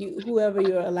like if you, whoever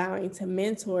you're allowing to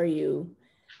mentor you,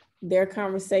 their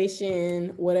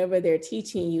conversation, whatever they're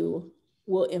teaching you,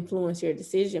 will influence your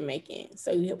decision making.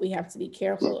 So we have to be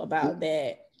careful about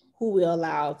that, who we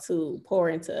allow to pour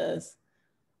into us,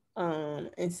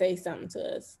 and say something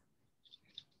to us.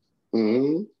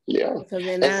 Yeah. Because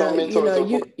then now,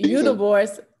 you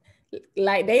divorce,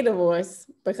 like they divorce,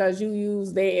 because you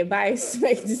use their advice to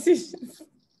make decisions.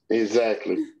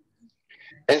 Exactly.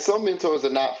 And some mentors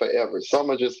are not forever. Some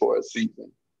are just for a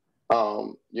season.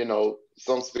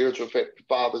 Some spiritual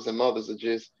fathers and mothers are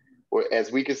just, or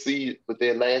as we can see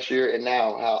within last year and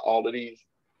now, how all of these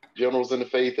generals in the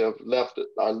faith have left,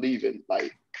 are leaving.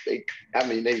 Like they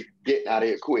getting out of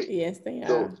here quick. Yes, they are.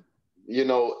 So,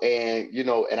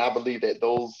 and I believe that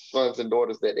those sons and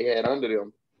daughters that they had under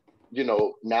them,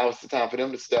 now it's the time for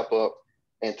them to step up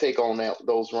and take on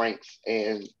those ranks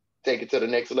and take it to the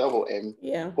next level and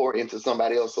pour into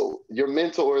somebody else. So your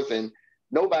mentors, and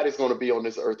nobody's going to be on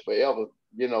this earth forever,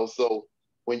 so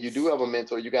when you do have a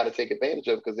mentor, you got to take advantage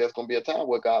of it, because there's going to be a time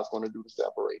where God's going to do the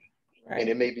separating. Right. And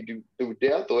it may be through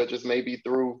death, or it just may be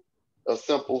through a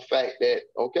simple fact that,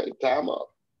 okay, time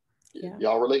up. Yeah.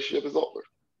 Y'all relationship is over.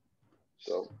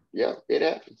 So yeah, it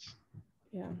happens.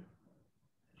 Yeah.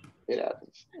 It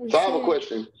happens. So I have a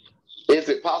question. Is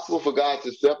it possible for God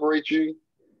to separate you,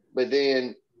 but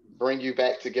then bring you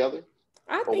back together?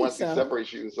 I think once He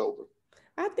separates you, it's over?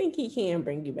 I think He can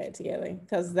bring you back together,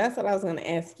 because that's what I was going to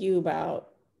ask you about.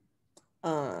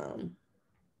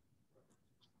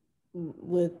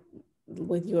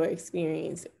 With your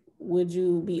experience, would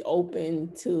you be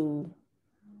open to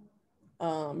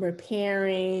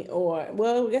repairing, or,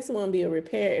 well, I guess it wouldn't be a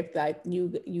repair if like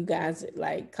you guys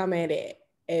like come at it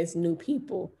as new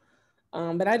people,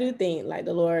 but I do think like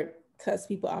the Lord cuts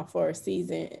people off for a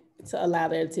season to allow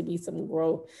there to be some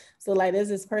growth. So like there's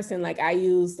this person, like I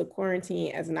use the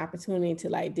quarantine as an opportunity to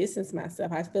like distance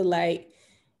myself. I feel like,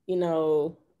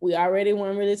 we already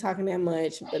weren't really talking that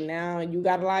much, but now you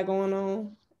got a lot going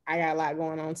on. I got a lot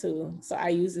going on too. So I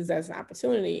use this as an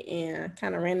opportunity, and I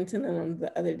kind of ran into them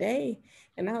the other day,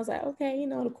 and I was like, okay,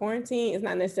 the quarantine is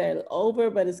not necessarily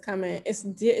over, but it's coming.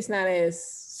 It's not as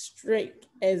strict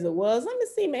as it was. Let me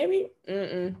see, maybe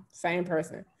same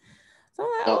person. So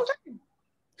I'm like,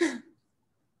 okay.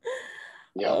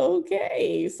 Yeah.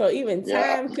 Okay, so even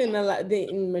time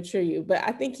didn't mature you, but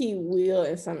I think He will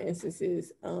in some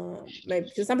instances. Maybe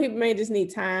because some people may just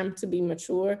need time to be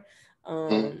mature,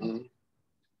 so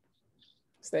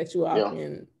that you all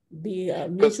can be a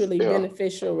mutually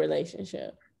beneficial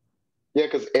relationship. Yeah,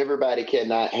 because everybody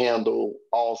cannot handle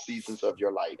all seasons of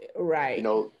your life. Right.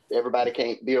 Everybody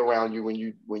can't be around you when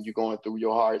you're going through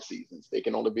your hard seasons. They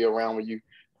can only be around when you're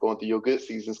going through your good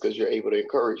seasons, because you're able to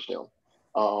encourage them.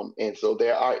 And so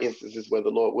there are instances where the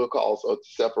Lord will cause a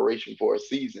separation for a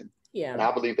season. Yeah. And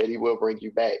I believe that He will bring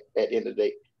you back at the end of the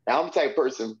day. Now, I'm the type of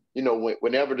person,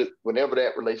 whenever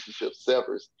that relationship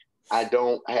severs, I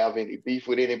don't have any beef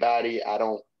with anybody. I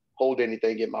don't hold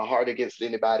anything in my heart against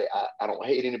anybody. I don't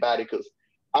hate anybody, because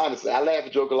honestly, I laugh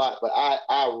and joke a lot, but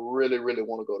I really, really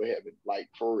want to go to heaven, like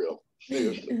for real,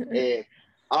 seriously. And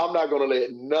I'm not going to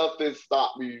let nothing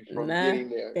stop me from getting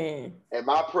there. And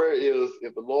my prayer is,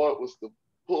 if the Lord was to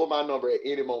pull my number at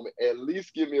any moment, at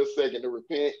least give me a second to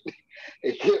repent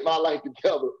and get my life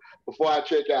together before I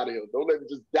check out of here. Don't let me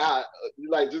just die.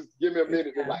 Just give me a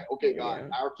minute and okay, God,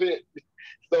 I repent,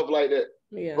 stuff like that.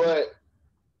 Yeah. But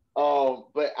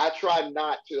I try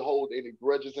not to hold any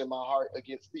grudges in my heart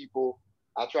against people.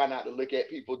 I try not to look at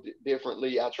people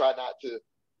differently. I try not to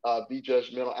be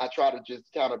judgmental. I try to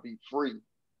just kind of be free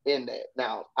in that.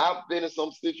 Now, I've been in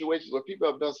some situations where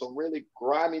people have done some really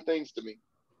grimy things to me.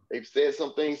 They've said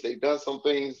some things, they've done some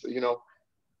things,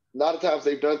 a lot of times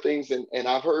they've done things and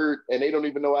I've heard, and they don't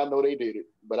even know I know they did it,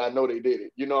 but I know they did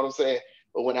it. You know what I'm saying?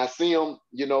 But when I see them,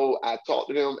 I talk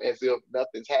to them as if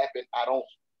nothing's happened. I don't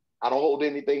hold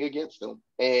anything against them.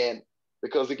 And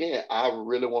because again, I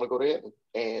really want to go to heaven.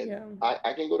 And Yeah.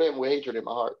 I can go to heaven with hatred in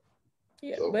my heart.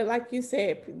 Yeah, So but like you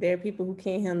said, there are people who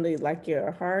can't handle like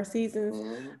your hard seasons.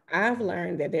 mhm, I've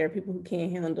learned that there are people who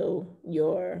can't handle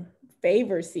your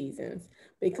favor seasons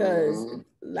because mhm,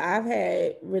 I've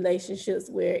had relationships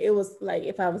where it was like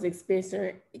if I was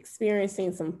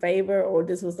experiencing some favor or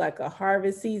this was like a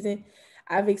harvest season,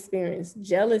 I've experienced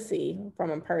jealousy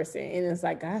from a person, and it's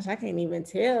like, gosh, I can't even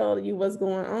tell you what's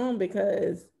going on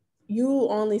because you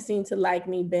only seem to like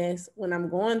me best when I'm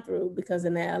going through because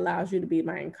then that allows you to be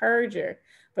my encourager.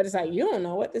 But it's like you don't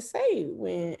know what to say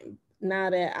when now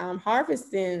that I'm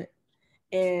harvesting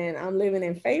and I'm living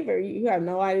in favor, you have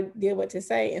no idea what to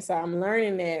say. And so I'm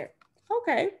learning that,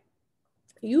 okay,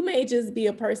 you may just be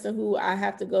a person who I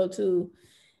have to go to,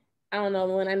 I don't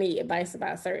know, when I need advice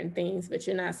about certain things, but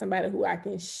you're not somebody who I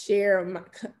can share my,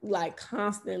 like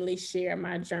constantly share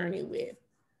my journey with.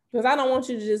 Because I don't want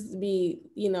you to just be,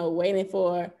 waiting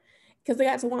for, because they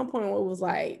got to one point where it was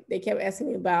like, they kept asking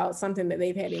me about something that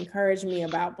they've had encouraged me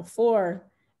about before.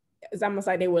 It's almost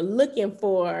like they were looking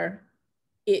for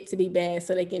it to be bad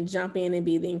so they can jump in and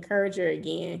be the encourager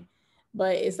again.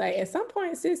 But it's like at some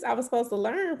point, sis, I was supposed to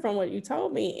learn from what you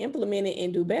told me, implement it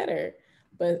and do better.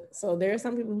 But so there are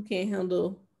some people who can't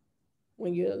handle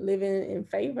when you're living in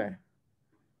favor.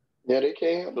 yeah, they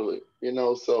can't handle it.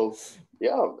 So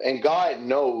yeah, and God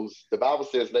knows. The Bible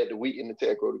says, "Let the wheat and the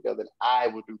tare grow together, and I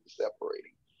will do the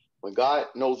separating." When God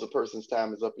knows a person's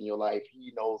time is up in your life,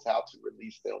 He knows how to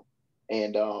release them.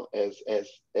 And as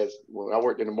when I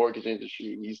worked in the mortgage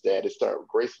industry, we used to have this term,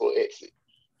 graceful exit.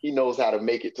 He knows how to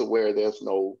make it to where there's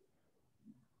no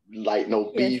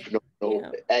Yes. beef, no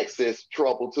Yeah. access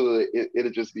trouble to it.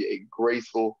 It'll just be a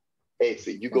graceful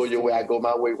exit. You go That's your way, I it. go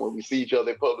my way. When we see each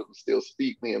other in public, we still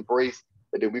speak, we embrace,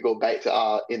 but then we go back to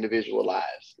our individual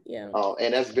lives. Yeah.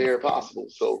 And that's That's very good. possible.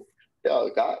 So yeah,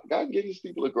 God gives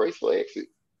people a graceful exit.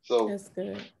 So That's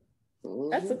good.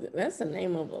 mhm. That's the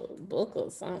name of a book or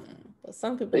something. But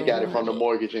some people They don't got know it how from the to.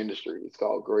 mortgage industry. It's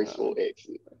called Uh, graceful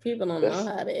exit. People don't know That's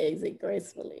how to exit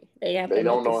gracefully. They have to they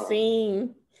don't make a know.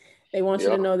 scene. They want you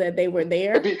Yeah. to know that they were And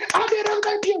there. I did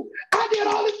everything for you. I did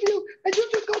all this for you, and you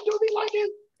just gonna do me like this?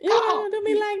 You gonna do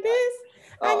me like this?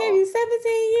 I gave Uh-uh. you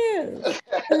 17 years.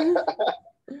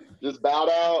 Just bow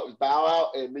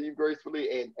out, and leave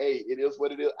gracefully. And hey, it is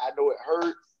what it is. I know it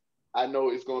hurts. I know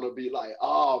it's going to be like,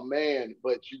 oh man,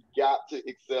 but you got to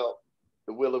accept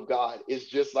the will of God. It's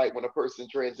just like when a person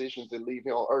transitions and leave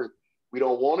here on earth. We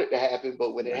don't want it to happen,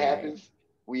 but when it Right. happens,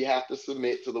 we have to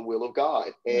submit to the will of God.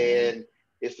 Right. And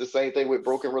it's the same thing with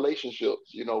broken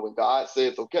relationships. When God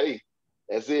says, okay,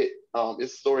 that's it.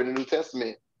 It's a story in the New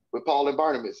Testament with Paul and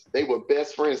Barnabas. They were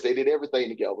best friends. They did everything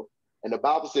together. And the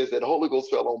Bible says that the Holy Ghost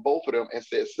fell on both of them and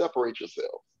said, separate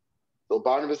yourselves. So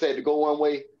Barnabas had to go one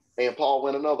way and Paul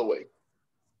went another way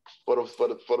for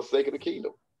the sake of the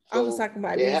kingdom. I was So talking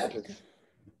about it this. happens.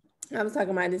 I was talking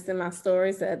about this in my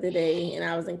stories the other day, and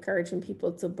I was encouraging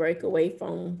people to break away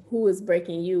from who is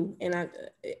breaking you. And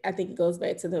I think it goes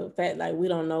back to the fact like we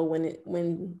don't know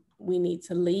when we need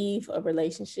to leave a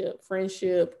relationship,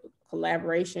 friendship,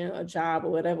 collaboration, a job, or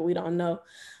whatever. We don't know.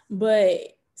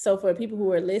 But so for people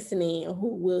who are listening or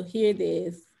who will hear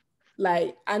this,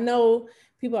 like I know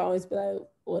people always be like,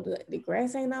 "Well, the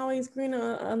grass ain't always green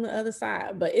on the other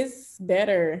side," but it's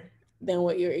better than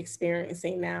what you're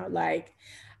experiencing now. Like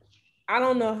I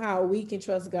don't know how we can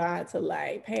trust God to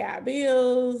like pay our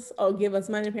bills or give us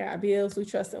money to pay our bills. We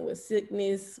trust Him with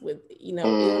sickness, with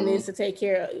Mm, illness to take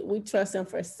care of. We trust Him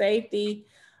for safety,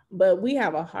 but we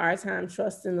have a hard time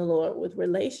trusting the Lord with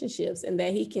relationships and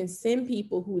that He can send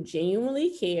people who genuinely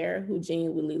care, who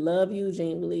genuinely love you,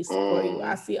 genuinely support you.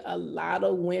 I mm. see a lot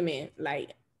of women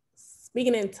like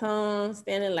speaking in tongues,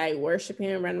 standing like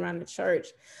worshiping, running around the church,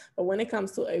 but when it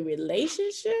comes to a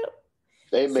relationship,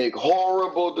 They make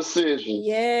horrible decisions.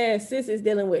 yeah, sis is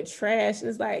dealing with trash. And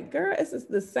it's like, girl, it's just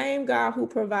the same God who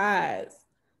provides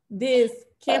this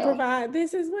can Uh, provide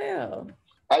this as well.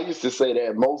 I used to say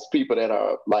that most people that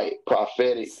are like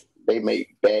prophetic, they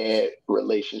make bad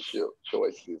relationship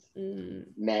choices Mm.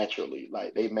 naturally.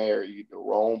 Like they marry the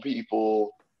wrong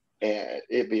people and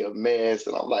it'd be a mess.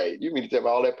 And I'm like, you mean to tell me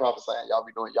all that prophesying y'all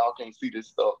be doing, y'all can't see this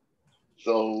stuff.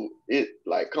 So it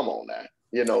like, come on now.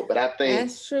 But I think,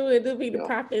 That's true. It do be you the know,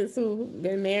 prophets who've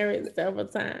been married several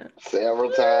times.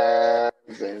 several times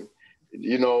and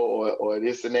or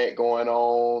this and that going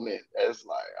on. And it's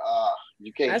like,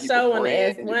 you can't I keep a sure want to friend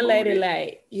ask and you're one lady, moody.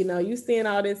 like, you seeing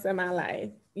all this in my life.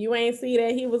 You ain't see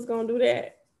that he was gonna do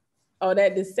that, or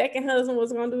that the second husband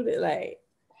was gonna do that. Like,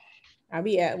 I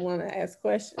be at want to ask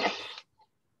questions.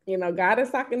 You know, God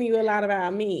is talking to you a lot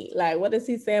about me. Like, what does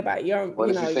He say about your? What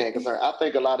You is he know, saying concerning? I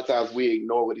think a lot of times we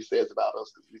ignore what he says about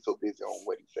us because we're so busy on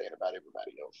what he's saying about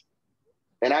everybody else.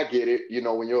 And I get it. You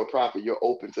know, when you're a prophet, you're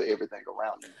open to everything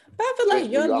around you, but I feel like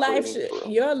especially when your you life operate in should the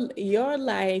world. your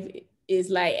life is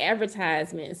like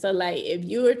advertisement. So like if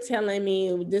you're telling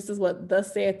me this is what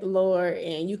thus saith the Lord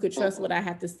and you could trust what Mm-mm, I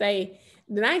have to say,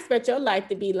 then I expect your life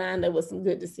to be lined up with some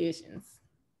good decisions.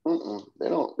 mm-mm. They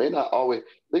don't. They're not always.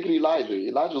 Look at Elijah.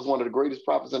 Elijah was one of the greatest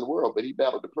prophets in the world, but he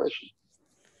battled depression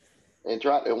and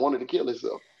tried and wanted to kill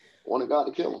himself. Wanted God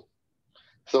to kill him.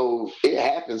 So it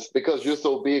happens because you're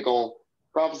so big on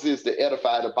prophecies to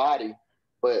edify the body,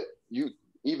 but you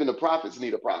even the prophets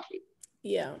need a prophet.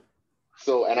 Yeah.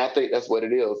 So, and I think that's what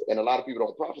it is. And a lot of people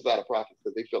don't prophesy to prophets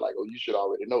because they feel like, oh, you should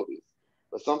already know this.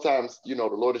 But sometimes, you know,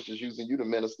 the Lord is just using you to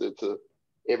minister to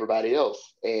everybody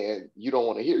else, and you don't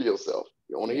want to hear yourself.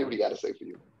 You don't want to hear Yeah. what He got to say for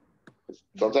you. Yeah.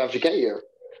 Sometimes you can't hear.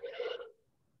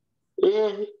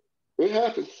 Yeah, it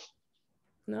happens.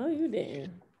 No, you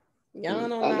didn't. Y'all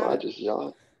don't I know. I know. just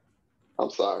yawned. I'm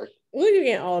sorry. Well, you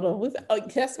getting older. Oh,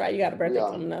 that's right. You got a birthday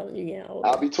Yeah, coming up. You getting I'll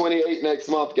older. be 28 next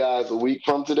month, guys. A week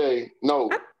from today. I, No,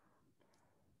 I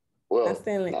well,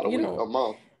 stand like not a week, a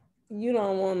month. you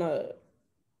don't wanna.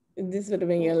 This would have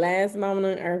been your last moment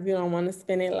on earth. You don't want to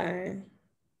spend it lying.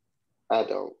 I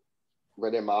don't.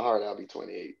 But in my heart, I'll be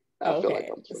 28. I feel like Okay,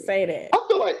 I'm 28. say that. I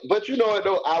feel like, but you know what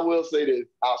though? I will say this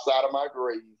outside of my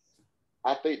grades,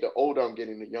 I think the older I'm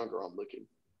getting, the younger I'm looking.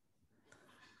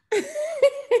 I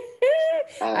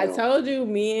I am. told you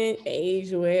men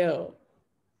age well.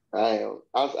 I am.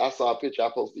 I saw a picture I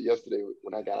posted yesterday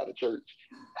when I got out of church.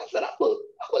 I said, I look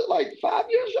like 5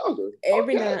 years younger.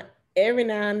 Every Okay. now every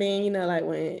now and then, you know, like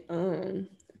when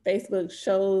Facebook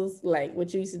shows like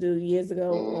what you used to do years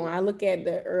ago. Mm, When I look at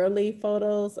the early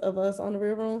photos of us on the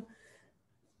river room,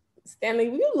 Stanley,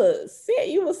 you look sick.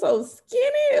 You were so skinny.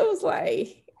 It was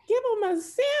like, give him a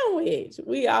sandwich.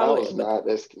 We I always, was but not.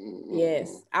 That's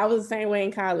yes, I was the same way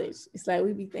in college. It's like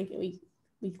we be thinking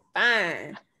we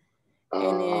fine. And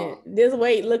uh, then this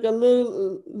weight look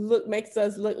makes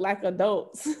us look like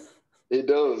adults. it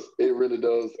does. It really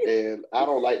does. And I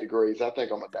don't like the grades. I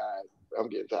think I'm gonna die. I'm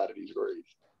getting tired of these grades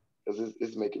because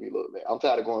it's making me look bad. I'm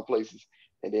tired of going places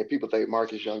and then people think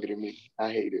Mark is younger than me.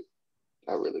 I hate it.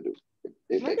 I really do.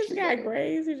 It makes Marcus me got mad.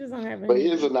 grades, you just don't have But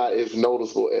his any. are not as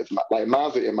noticeable as like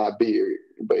mine's are in my beard.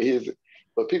 But his,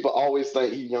 but people always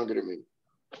think he's younger than me.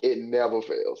 It never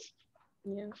fails.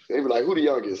 Yeah. They be like, "Who the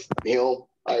youngest?" Him.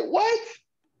 Like what?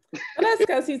 But that's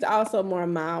because he's also more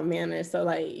mild mannered. So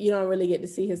like you don't really get to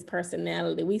see his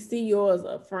personality. We see yours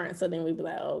up front, so then we be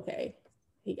like, oh, okay,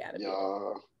 he got a bit.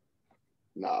 Yeah,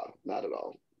 nah, not at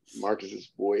all. Marcus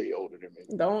is way older than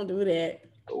me. Don't do that.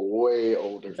 Way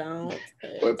older. Don't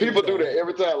But do people do that that.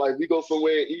 every time. Like we go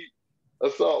somewhere and eat or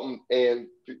something, and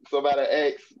somebody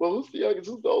asks, "Well, who's the youngest?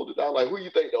 Who's the oldest?" I'm like, "Who you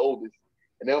think the oldest?"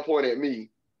 And they'll point at me,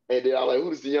 and then I'm like,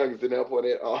 "Who's the youngest?" And they'll point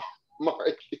at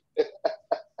Mark.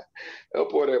 they'll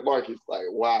point at Marcus. Like,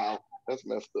 wow, that's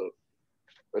messed up.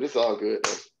 But it's all good.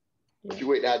 Though. Yeah. If you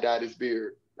wait till I dye this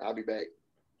beard, I'll be back.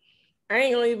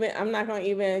 I'm not gonna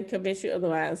even convince you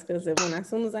otherwise because as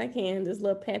soon as I can, this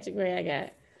little patch of gray I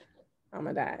got, I'm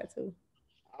gonna die too.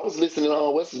 I was listening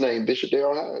on what's his name, Bishop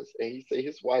Darrell Hines, and he said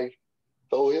his wife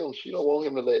told him she don't want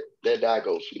him to let that dye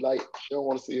go. She don't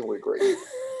want to see him with grays.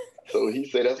 So he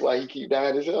said that's why he keep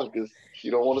dyeing his hair because she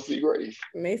don't want to see grays.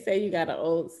 And they say you got an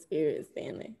old spirit,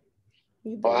 Stanley.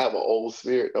 You Oh, I do. have an old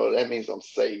spirit. Oh, that means I'm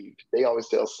saved. They always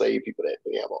tell saved people that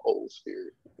they have an old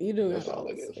spirit. You do have That's an all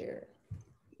old it is. spirit.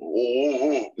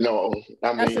 Oh, no, I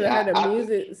I should mean, have heard the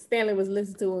music Stanley was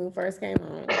listening to when we first came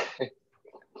on.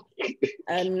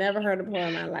 I never heard it before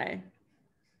in my life.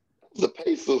 the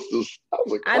Pace Sisters. That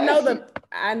was a classic.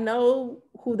 I know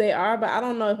who they are, but I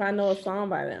don't know if I know a song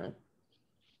by them.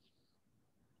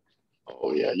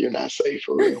 Oh yeah, you're not safe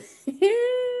for real.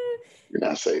 You're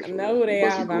not safe I for know real. who You they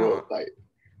must are, have grew up like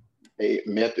a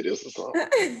Methodist or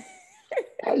something.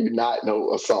 How you not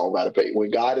know a song by the Pace?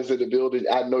 When God is in the building,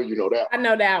 I know you know that I one.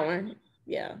 know that one.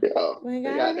 Yeah. Yeah, When they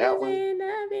God got that is one. in the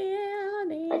I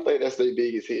building. think that's their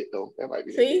biggest hit though. That might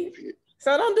be their See? biggest hit.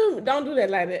 So don't do that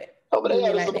like that. Oh, but they Do me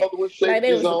had like some that. other ones, Like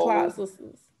they Safety was the Clark Zone.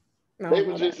 sisters. No, I They don't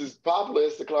were know just that. as popular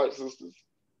as the Clark sisters,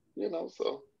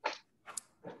 so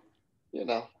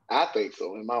I think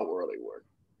so. In my world, they were.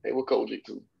 They were Kojic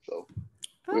too, so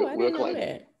Oh, I we'll didn't know claim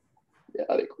them. that.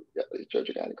 Yeah, they Church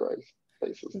of God in Christ.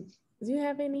 They sisters. Do you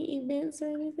have any events or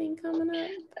anything coming up?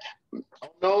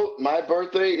 No, my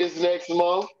birthday is next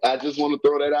month. I just want to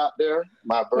throw that out there.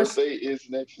 My birthday is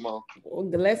next month. Well,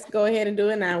 let's go ahead and do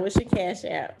it now. What's your cash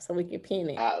app so we can pin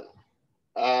it?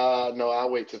 No, I'll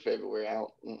wait till February.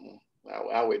 I'll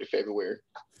wait till February.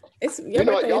 It's your You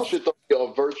know what? birthday. Y'all should throw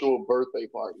a virtual birthday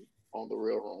party on the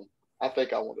Real Room. I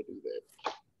think I want to do that.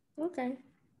 Okay.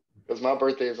 Because my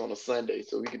birthday is on a Sunday,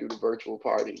 so we can do the virtual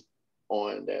party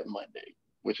on that Monday,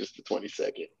 which is the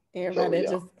 22nd. Everybody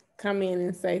just come in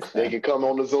and say stuff. They can come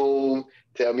on the Zoom,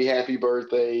 tell me happy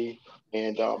birthday,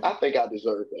 and I think I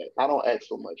deserve that. I don't ask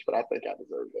for much, but I think I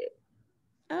deserve that.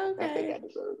 Okay. I think I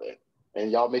deserve that. And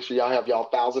y'all make sure y'all have y'all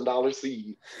 $1,000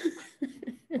 seed.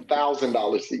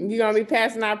 $1,000 seed. You gonna be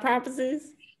passing out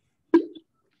prophecies?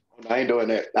 I ain't doing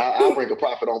that. I'll bring a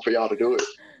prophet on for y'all to do it.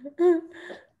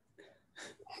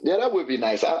 Yeah, that would be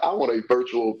nice. I want a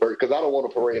virtual birthday because I don't want a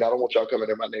parade. I don't want y'all coming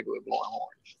in my neighborhood blowing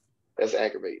horns. That's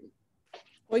aggravating.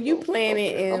 Well, you plan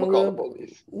it and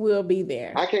we'll be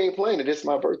there. I can't plan it. It's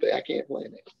my birthday. I can't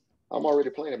plan it. I'm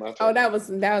already planning my turn. Oh, that was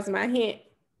my hint.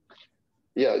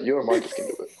 Yeah, you and Marcus can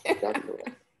do it. Y'all can do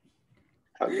it.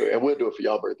 And we'll do it for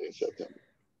y'all birthday in September.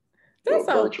 That's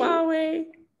so far away.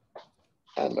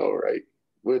 I know, right?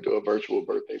 We'll do a virtual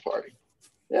birthday party.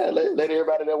 Yeah, let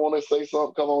everybody that want to say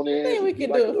something come on in. I think we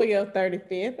could do it for your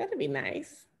 35th. That'd be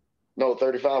nice. No,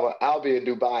 35. I'll be in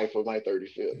Dubai for my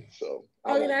 35th. So.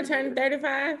 Oh, you're not turning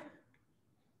 35?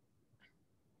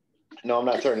 No, I'm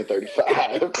not turning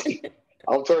 35.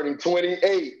 I'm turning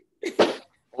 28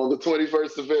 on the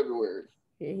 21st of February.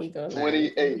 Here he goes.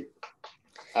 28.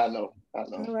 I know.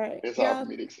 All right. It's hard for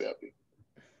me to accept it.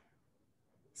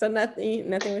 So nothing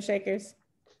with Shakers?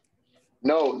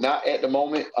 No, not at the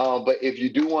moment. But if you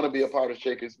do want to be a part of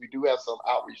Shakers, we do have some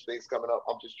outreach things coming up.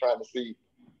 I'm just trying to see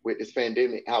with this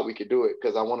pandemic how we could do it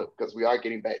because we are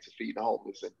getting back to feeding the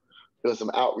homeless and doing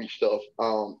some outreach stuff.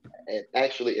 And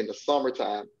actually in the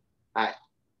summertime, I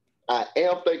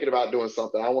am thinking about doing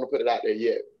something. I don't want to put it out there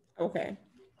yet. Okay.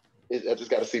 I just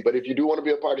got to see. But if you do want to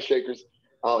be a part of Shakers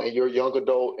and you're a young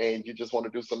adult and you just want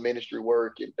to do some ministry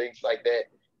work and things like that,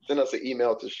 send us an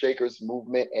email to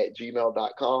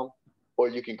shakersmovement@gmail.com, or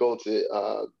you can go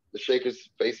to the Shakers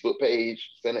Facebook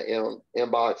page, send an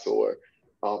inbox, or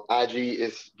IG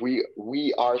is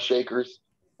we are Shakers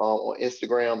on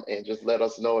Instagram, and just let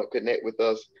us know and connect with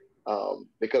us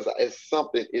because it's some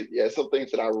things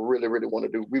that I really, really want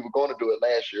to do. We were going to do it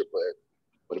last year, but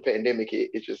the pandemic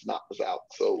it just knocked us out.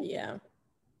 So yeah.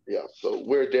 So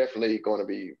we're definitely going to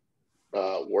be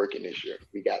working this year.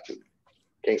 We got to.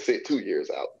 Can't sit 2 years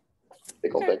out.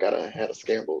 They're going to think I had a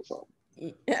scandal or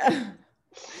something. Yeah.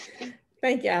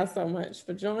 Thank y'all so much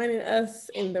for joining us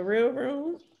in the Real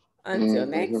Room. Until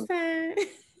next time.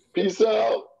 Peace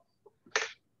out.